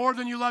more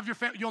than you love your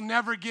family, you'll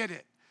never get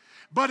it.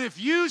 But if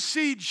you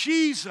see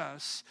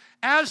Jesus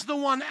as the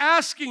one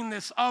asking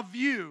this of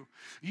you,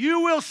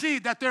 you will see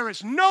that there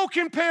is no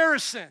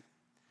comparison.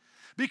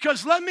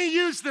 Because let me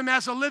use them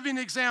as a living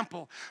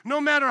example. No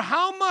matter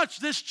how much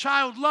this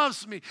child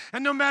loves me,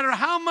 and no matter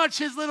how much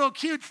his little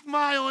cute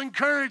smile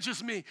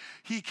encourages me,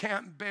 he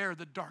can't bear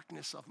the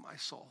darkness of my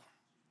soul.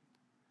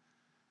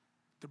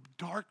 The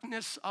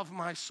darkness of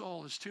my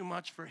soul is too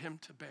much for him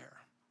to bear.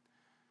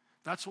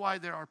 That's why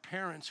there are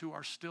parents who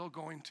are still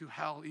going to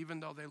hell even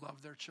though they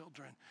love their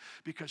children,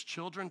 because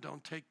children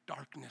don't take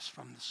darkness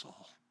from the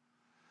soul.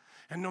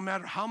 And no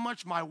matter how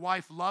much my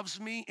wife loves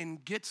me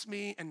and gets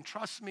me and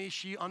trusts me,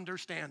 she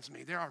understands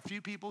me. There are a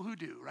few people who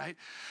do, right?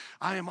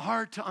 I am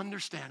hard to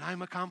understand. I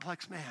am a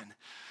complex man.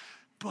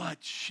 But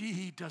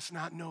she does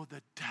not know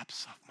the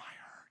depths of my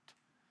hurt.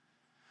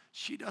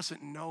 She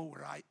doesn't know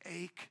where I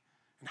ache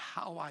and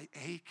how I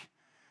ache.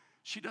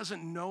 She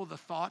doesn't know the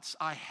thoughts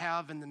I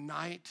have in the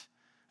night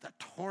that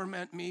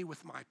torment me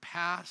with my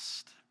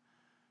past.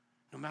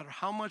 No matter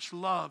how much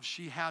love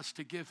she has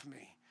to give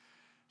me,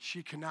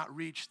 she cannot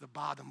reach the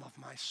bottom of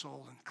my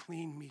soul and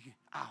clean me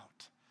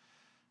out.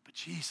 But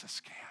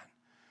Jesus can.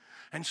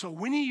 And so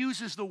when he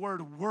uses the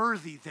word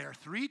worthy there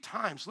 3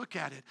 times, look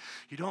at it.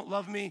 You don't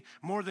love me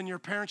more than your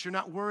parents, you're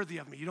not worthy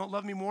of me. You don't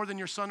love me more than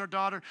your son or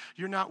daughter,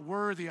 you're not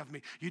worthy of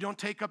me. You don't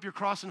take up your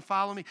cross and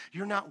follow me,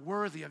 you're not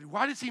worthy of me.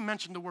 Why does he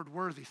mention the word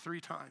worthy 3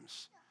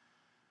 times?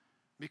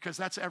 Because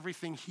that's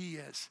everything he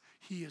is.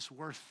 He is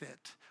worth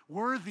it.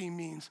 Worthy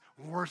means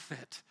worth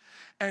it.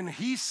 And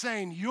he's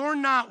saying, you're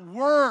not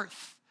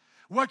worth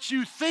what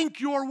you think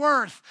you're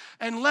worth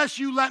unless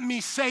you let me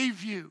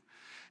save you.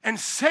 And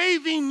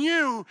saving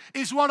you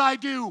is what I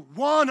do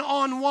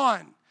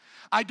one-on-one.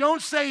 I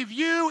don't save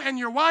you and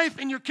your wife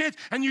and your kids,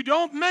 and you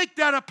don't make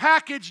that a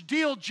package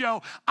deal,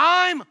 Joe.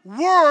 I'm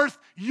worth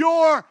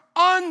your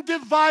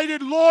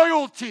undivided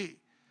loyalty.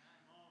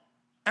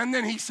 And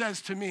then he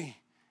says to me,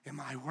 am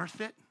I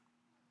worth it?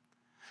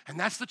 And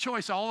that's the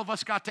choice all of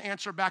us got to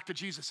answer back to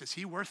Jesus. Is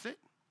he worth it?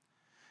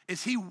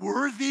 Is he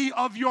worthy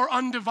of your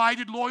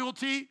undivided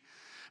loyalty?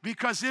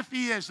 Because if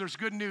he is, there's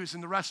good news in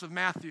the rest of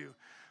Matthew.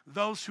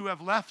 Those who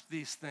have left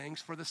these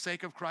things for the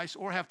sake of Christ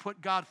or have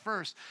put God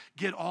first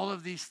get all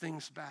of these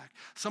things back.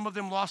 Some of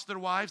them lost their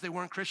wives. They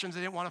weren't Christians.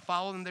 They didn't want to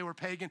follow them. They were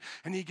pagan.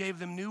 And he gave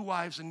them new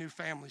wives and new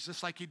families,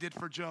 just like he did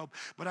for Job.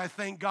 But I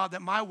thank God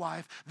that my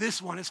wife,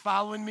 this one, is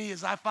following me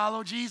as I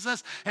follow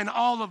Jesus, and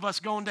all of us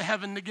going to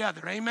heaven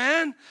together.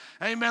 Amen?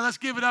 Amen. Let's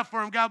give it up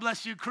for him. God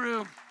bless you,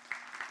 crew.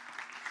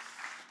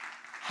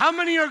 How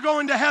many are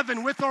going to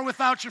heaven with or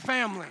without your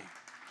family?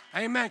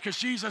 Amen, because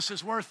Jesus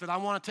is worth it. I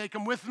want to take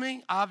him with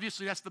me.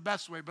 Obviously, that's the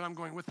best way, but I'm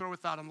going with or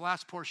without him. The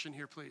last portion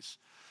here, please.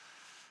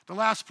 The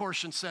last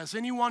portion says,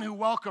 anyone who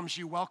welcomes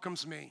you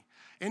welcomes me.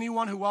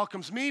 Anyone who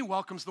welcomes me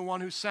welcomes the one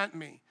who sent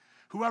me.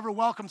 Whoever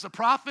welcomes a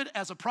prophet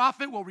as a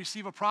prophet will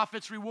receive a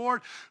prophet's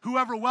reward.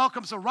 Whoever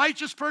welcomes a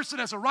righteous person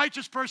as a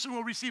righteous person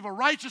will receive a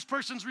righteous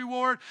person's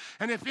reward.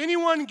 And if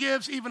anyone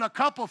gives even a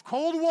cup of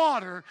cold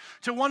water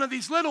to one of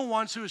these little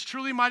ones who is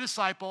truly my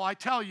disciple, I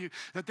tell you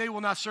that they will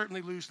not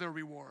certainly lose their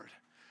reward.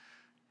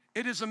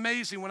 It is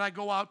amazing when I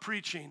go out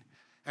preaching,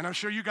 and I'm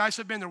sure you guys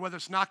have been there, whether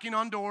it's knocking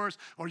on doors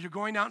or you're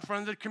going out in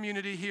front of the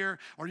community here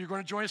or you're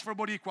going to join us for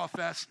Boricua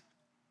Fest.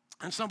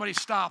 And somebody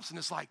stops and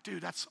it's like,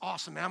 dude, that's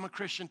awesome, man. I'm a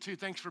Christian too.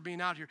 Thanks for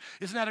being out here.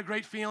 Isn't that a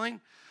great feeling?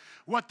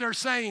 What they're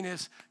saying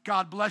is,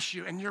 God bless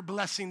you, and you're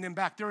blessing them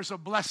back. There is a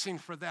blessing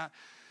for that.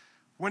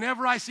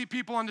 Whenever I see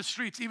people on the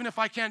streets, even if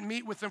I can't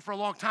meet with them for a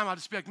long time, I'll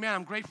just be like, man,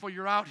 I'm grateful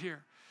you're out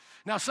here.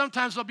 Now,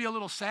 sometimes they'll be a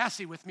little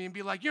sassy with me and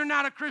be like, you're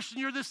not a Christian,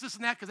 you're this,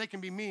 and that, because they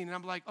can be mean. And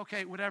I'm like,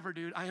 okay, whatever,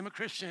 dude. I am a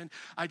Christian.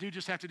 I do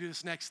just have to do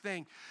this next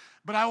thing.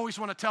 But I always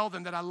want to tell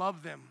them that I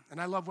love them and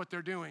I love what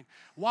they're doing.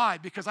 Why?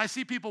 Because I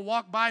see people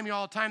walk by me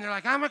all the time. They're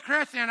like, I'm a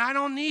Christian. I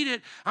don't need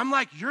it. I'm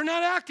like, you're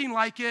not acting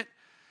like it.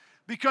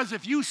 Because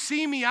if you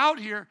see me out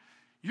here,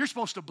 you're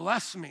supposed to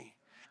bless me.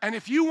 And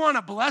if you want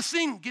a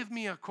blessing, give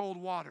me a cold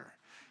water.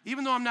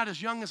 Even though I'm not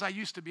as young as I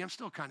used to be, I'm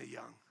still kind of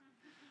young.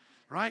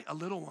 Right? A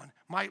little one.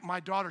 My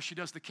daughter, she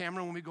does the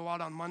camera when we go out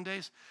on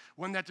Mondays.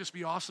 Wouldn't that just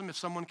be awesome if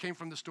someone came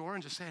from the store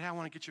and just said, hey, I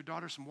want to get your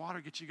daughter some water,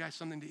 get you guys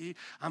something to eat.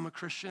 I'm a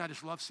Christian. I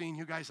just love seeing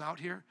you guys out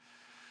here.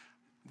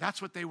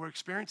 That's what they were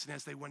experiencing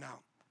as they went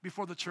out.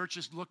 Before the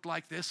churches looked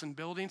like this in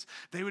buildings,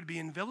 they would be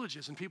in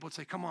villages and people would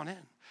say, come on in.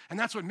 And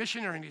that's what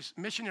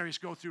missionaries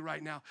go through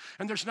right now.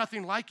 And there's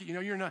nothing like it. You know,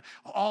 you're in an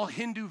all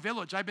Hindu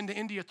village. I've been to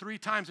India 3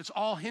 times. It's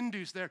all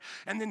Hindus there.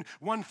 And then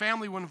one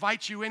family will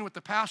invite you in with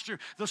the pastor.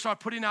 They'll start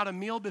putting out a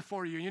meal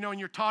before you. You know, and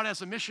you're taught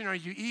as a missionary,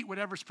 you eat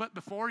whatever's put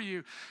before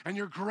you. And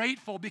you're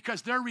grateful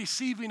because they're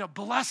receiving a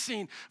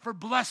blessing for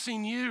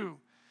blessing you.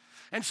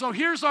 And so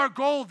here's our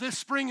goal this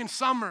spring and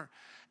summer.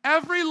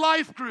 Every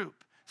life group,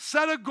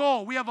 set a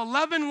goal. We have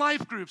 11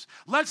 life groups.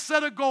 Let's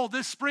set a goal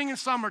this spring and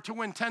summer to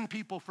win 10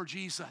 people for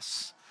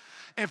Jesus.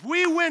 If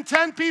we win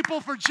 10 people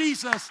for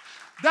Jesus,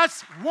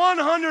 that's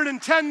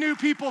 110 new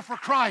people for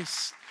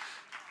Christ.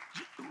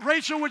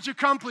 Rachel, would you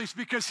come, please?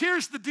 Because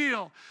here's the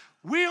deal.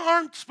 We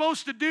aren't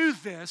supposed to do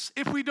this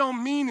if we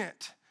don't mean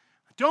it.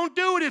 Don't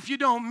do it if you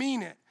don't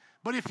mean it.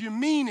 But if you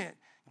mean it,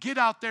 get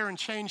out there and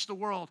change the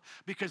world,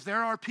 because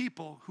there are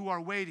people who are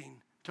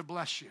waiting to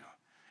bless you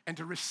and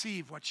to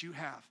receive what you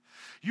have.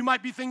 You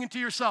might be thinking to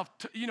yourself,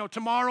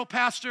 tomorrow,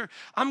 Pastor,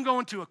 I'm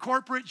going to a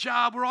corporate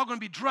job. We're all going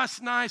to be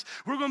dressed nice.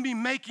 We're going to be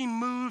making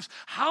moves.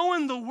 How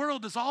in the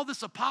world does all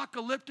this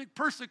apocalyptic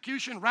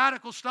persecution,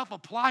 radical stuff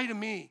apply to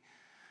me?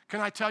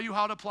 Can I tell you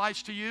how it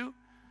applies to you?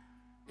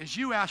 Is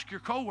you ask your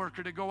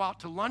coworker to go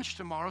out to lunch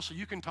tomorrow so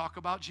you can talk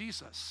about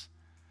Jesus.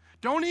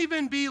 Don't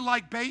even be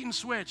like bait and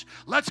switch.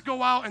 Let's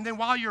go out, and then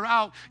while you're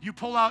out, you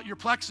pull out your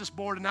Plexus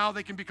board, and now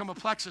they can become a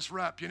Plexus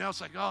rep. You know,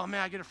 it's like, oh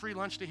man, I get a free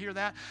lunch to hear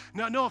that.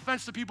 No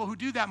offense to people who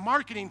do that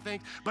marketing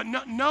thing, but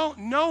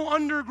no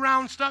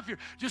underground stuff here.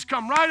 Just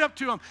come right up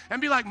to them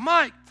and be like,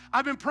 Mike,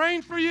 I've been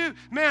praying for you.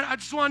 Man, I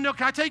just want to know,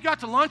 can I take you out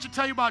to lunch and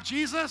tell you about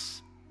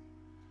Jesus?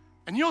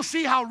 And you'll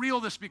see how real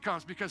this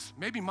becomes, because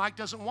maybe Mike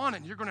doesn't want it,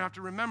 and you're going to have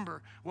to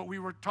remember what we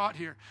were taught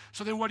here.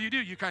 So then what do?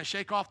 You kind of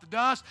shake off the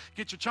dust,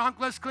 get your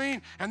chonklets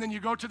clean, and then you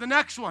go to the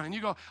next one, and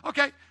you go,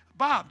 okay,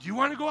 Bob, do you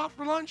want to go out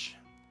for lunch?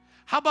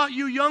 How about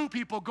you young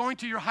people going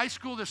to your high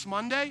school this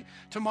Monday,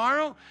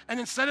 tomorrow, and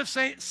instead of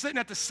sitting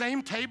at the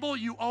same table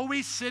you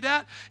always sit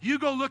at, you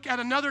go look at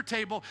another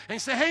table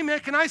and say, hey,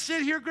 man, can I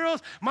sit here,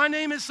 girls? My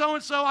name is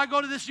so-and-so. I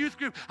go to this youth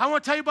group. I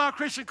want to tell you about a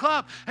Christian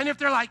club. And if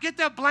they're like, get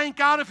that blank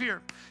out of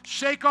here,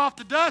 shake off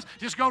the dust,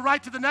 just go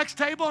right to the next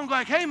table and go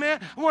like, hey, man,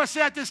 I want to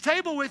sit at this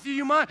table with you.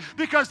 You mind?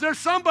 Because there's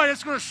somebody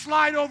that's going to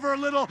slide over a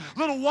little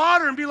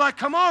water and be like,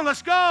 come on,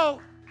 let's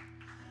go.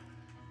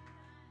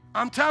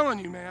 I'm telling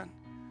you, man.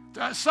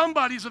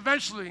 Somebody's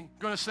eventually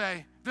going to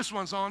say, this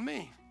one's on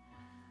me.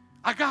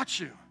 I got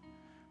you.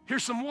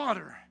 Here's some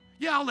water.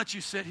 Yeah, I'll let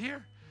you sit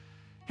here.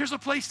 Here's a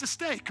place to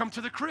stay. Come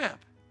to the crib.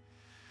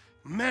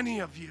 Many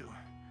of you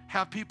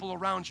have people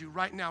around you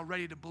right now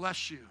ready to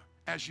bless you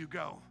as you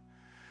go.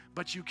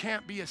 But you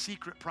can't be a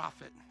secret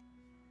prophet.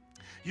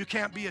 You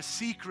can't be a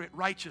secret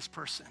righteous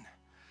person.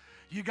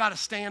 You got to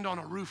stand on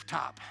a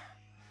rooftop.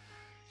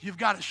 You've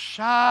got to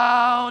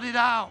shout it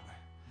out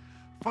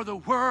for the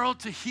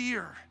world to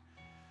hear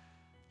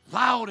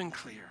loud and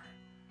clear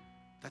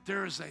that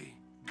there is a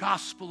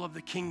gospel of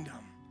the kingdom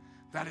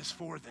that is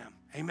for them.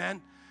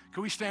 Amen?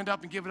 Can we stand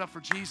up and give it up for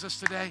Jesus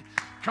today?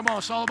 Come on,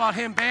 it's all about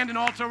him. Band and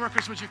altar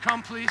workers, would you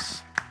come,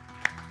 please?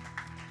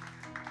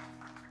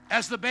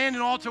 As the band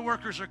and altar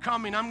workers are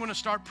coming, I'm going to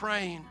start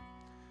praying.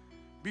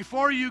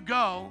 Before you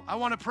go, I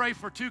want to pray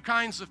for 2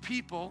 kinds of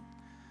people.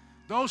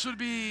 Those would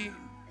be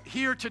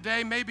here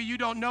today. Maybe you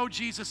don't know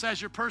Jesus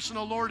as your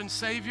personal Lord and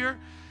Savior.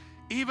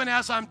 even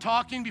as I'm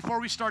talking, before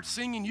we start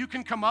singing, you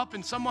can come up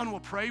and someone will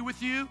pray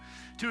with you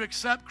to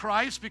accept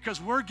Christ,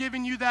 because we're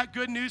giving you that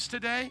good news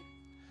today.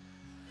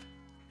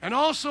 And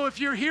also, if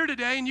you're here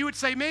today and you would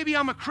say, maybe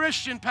I'm a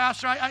Christian,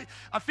 Pastor, I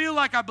feel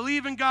like I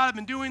believe in God, I've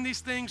been doing these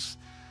things,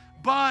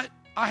 but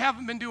I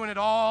haven't been doing it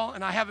all,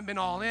 and I haven't been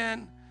all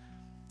in.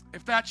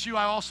 If that's you,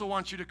 I also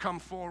want you to come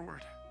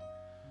forward,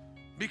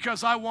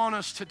 because I want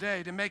us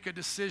today to make a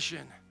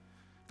decision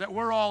that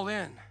we're all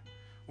in.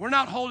 We're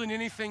not holding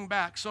anything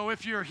back. So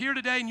if you're here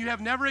today and you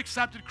have never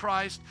accepted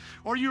Christ,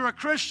 or you're a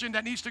Christian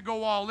that needs to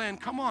go all in,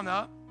 come on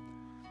up.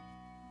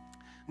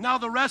 Now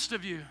the rest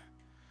of you,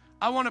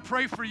 I want to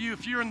pray for you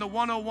if you're in the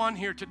 101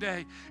 here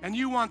today and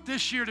you want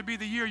this year to be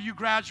the year you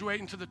graduate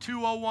into the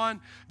 201,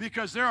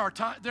 because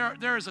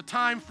there is a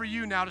time for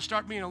you now to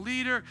start being a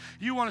leader.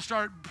 You want to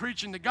start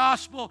preaching the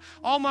gospel.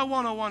 All my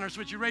 101ers,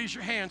 would you raise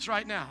your hands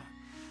right now?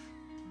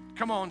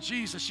 Come on,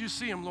 Jesus, you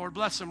see them, Lord.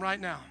 Bless them right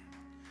now.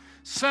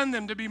 Send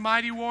them to be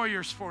mighty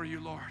warriors for you,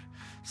 Lord.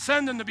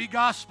 Send them to be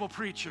gospel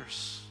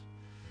preachers.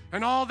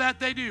 And all that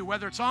they do,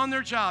 whether it's on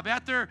their job,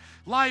 at their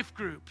life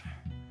group,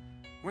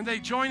 when they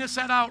join us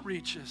at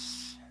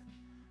outreaches.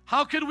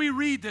 How could we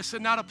read this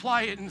and not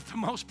apply it in the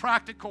most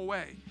practical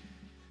way?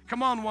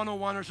 Come on,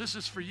 101ers, this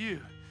is for you.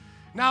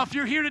 Now, if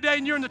you're here today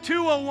and you're in the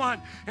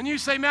 201 and you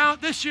say, man,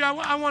 this year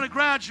I want to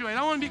graduate.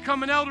 I want to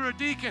become an elder or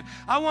deacon.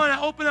 I want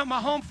to open up my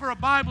home for a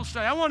Bible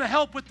study. I want to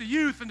help with the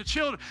youth and the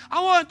children.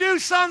 I want to do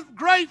something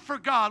great for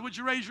God. Would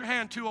you raise your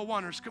hand,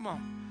 201ers? Come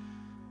on.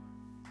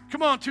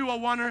 Come on,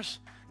 201ers.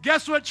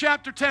 Guess what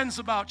chapter 10 is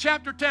about?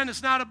 Chapter 10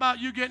 is not about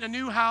you getting a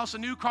new house, a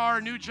new car,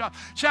 a new job.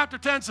 Chapter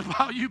 10 is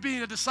about you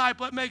being a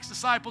disciple. It makes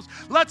disciples.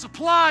 Let's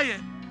apply it.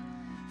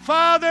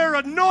 Father,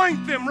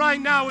 anoint them right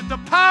now with the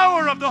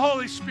power of the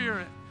Holy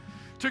Spirit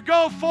to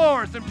go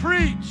forth and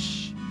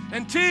preach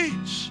and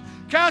teach,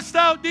 cast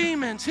out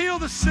demons, heal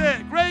the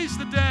sick, raise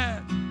the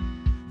dead.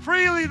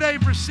 Freely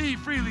they've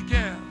received, freely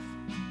give.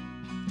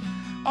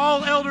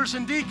 All elders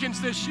and deacons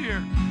this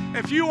year,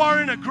 if you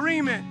are in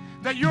agreement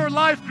that your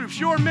life groups,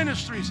 your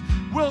ministries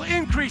will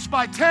increase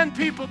by 10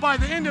 people by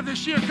the end of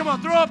this year, come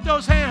on, throw up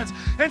those hands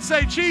and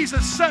say,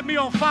 Jesus, set me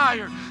on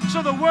fire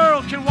so the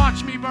world can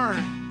watch me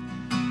burn.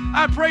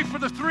 I pray for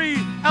the 3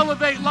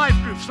 Elevate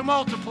life groups to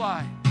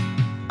multiply.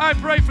 I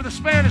pray for the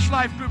Spanish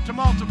life group to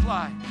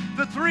multiply,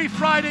 the 3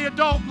 Friday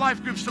adult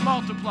life groups to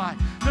multiply,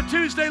 the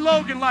Tuesday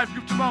Logan life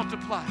group to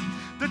multiply,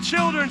 the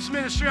children's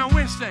ministry on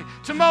Wednesday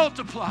to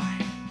multiply.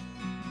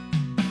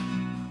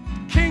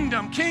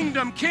 Kingdom,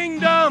 kingdom,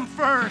 kingdom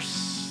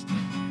first.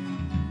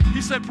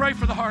 He said, pray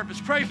for the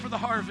harvest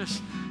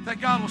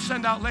that God will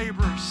send out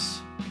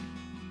laborers.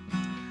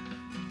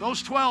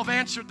 Those 12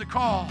 answered the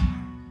call.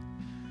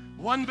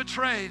 1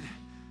 betrayed,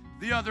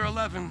 the other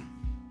 11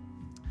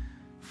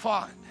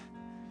 fought.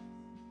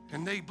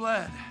 And they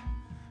bled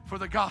for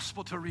the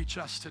gospel to reach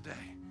us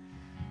today.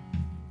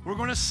 We're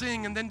going to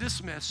sing and then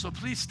dismiss, so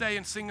please stay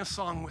and sing a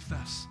song with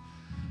us.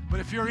 But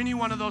if you're any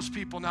one of those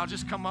people now,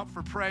 just come up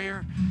for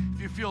prayer.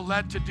 If you feel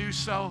led to do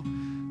so,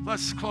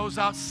 let's close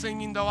out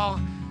singing, though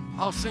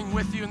I'll sing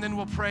with you and then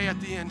we'll pray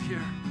at the end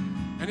here.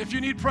 And if you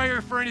need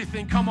prayer for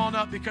anything, come on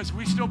up, because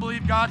we still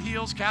believe God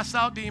heals, casts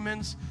out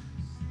demons.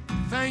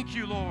 Thank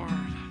you, Lord.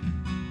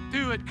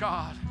 Do it,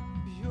 God.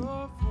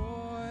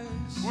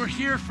 We're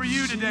here for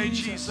you today,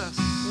 Jesus.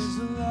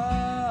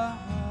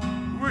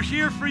 We're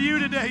here for you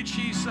today,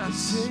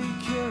 Jesus.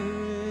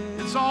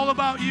 It's all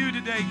about you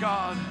today,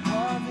 God.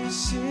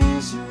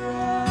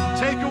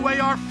 Take away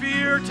our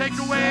fear. Take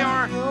away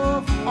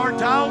our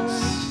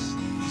doubts.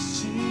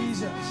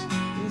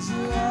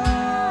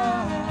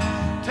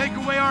 Take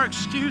away our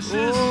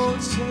excuses.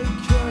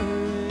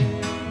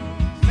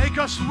 Make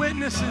us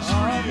witnesses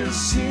for you.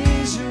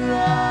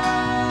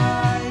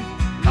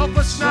 Help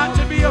us not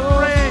to be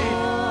afraid,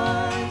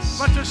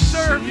 but to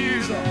serve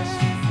you.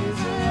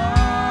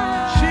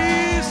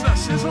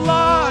 Jesus is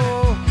alive.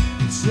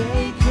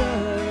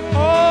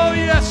 Oh,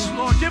 yes,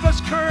 Lord. Give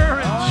us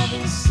courage.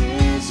 Jesus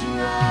is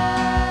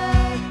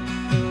alive.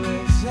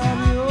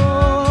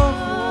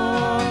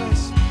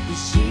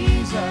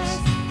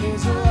 Jesus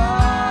is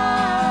alive.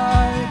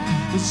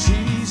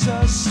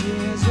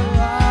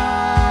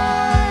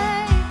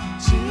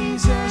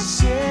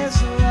 Jesus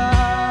is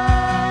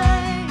alive.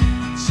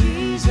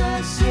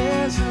 Jesus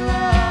is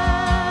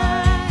alive.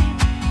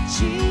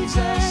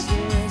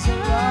 Jesus is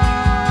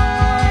alive.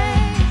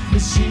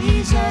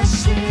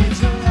 Jesus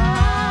is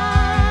alive.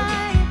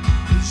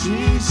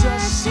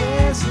 Jesus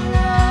is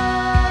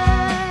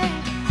alive.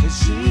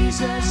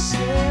 Jesus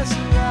is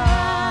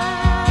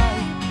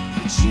alive.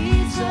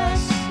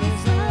 Jesus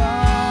is alive.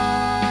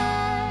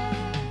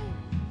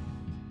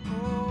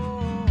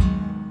 Oh.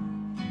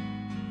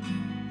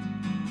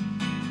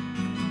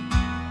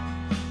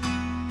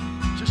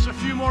 Just a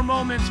few more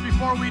moments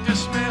before we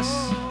dismiss.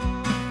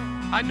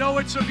 I know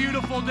it's a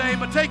beautiful day,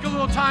 but take a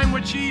little time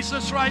with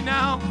Jesus right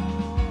now.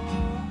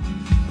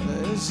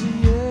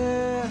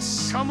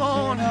 Yes, come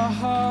on,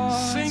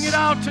 sing it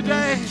out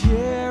today.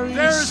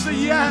 There's a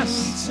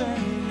yes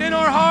in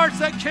our hearts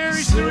that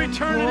carries through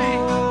eternity.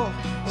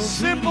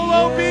 Simple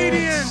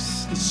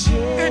obedience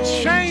It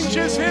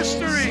changes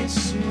history.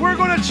 We're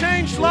going to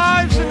change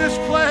lives in this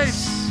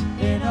place.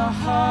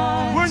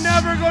 We're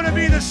never going to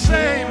be the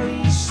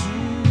same.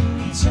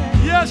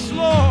 Yes,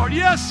 Lord.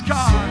 Yes,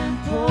 God.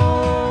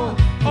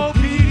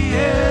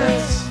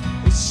 Obedience.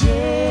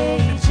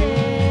 It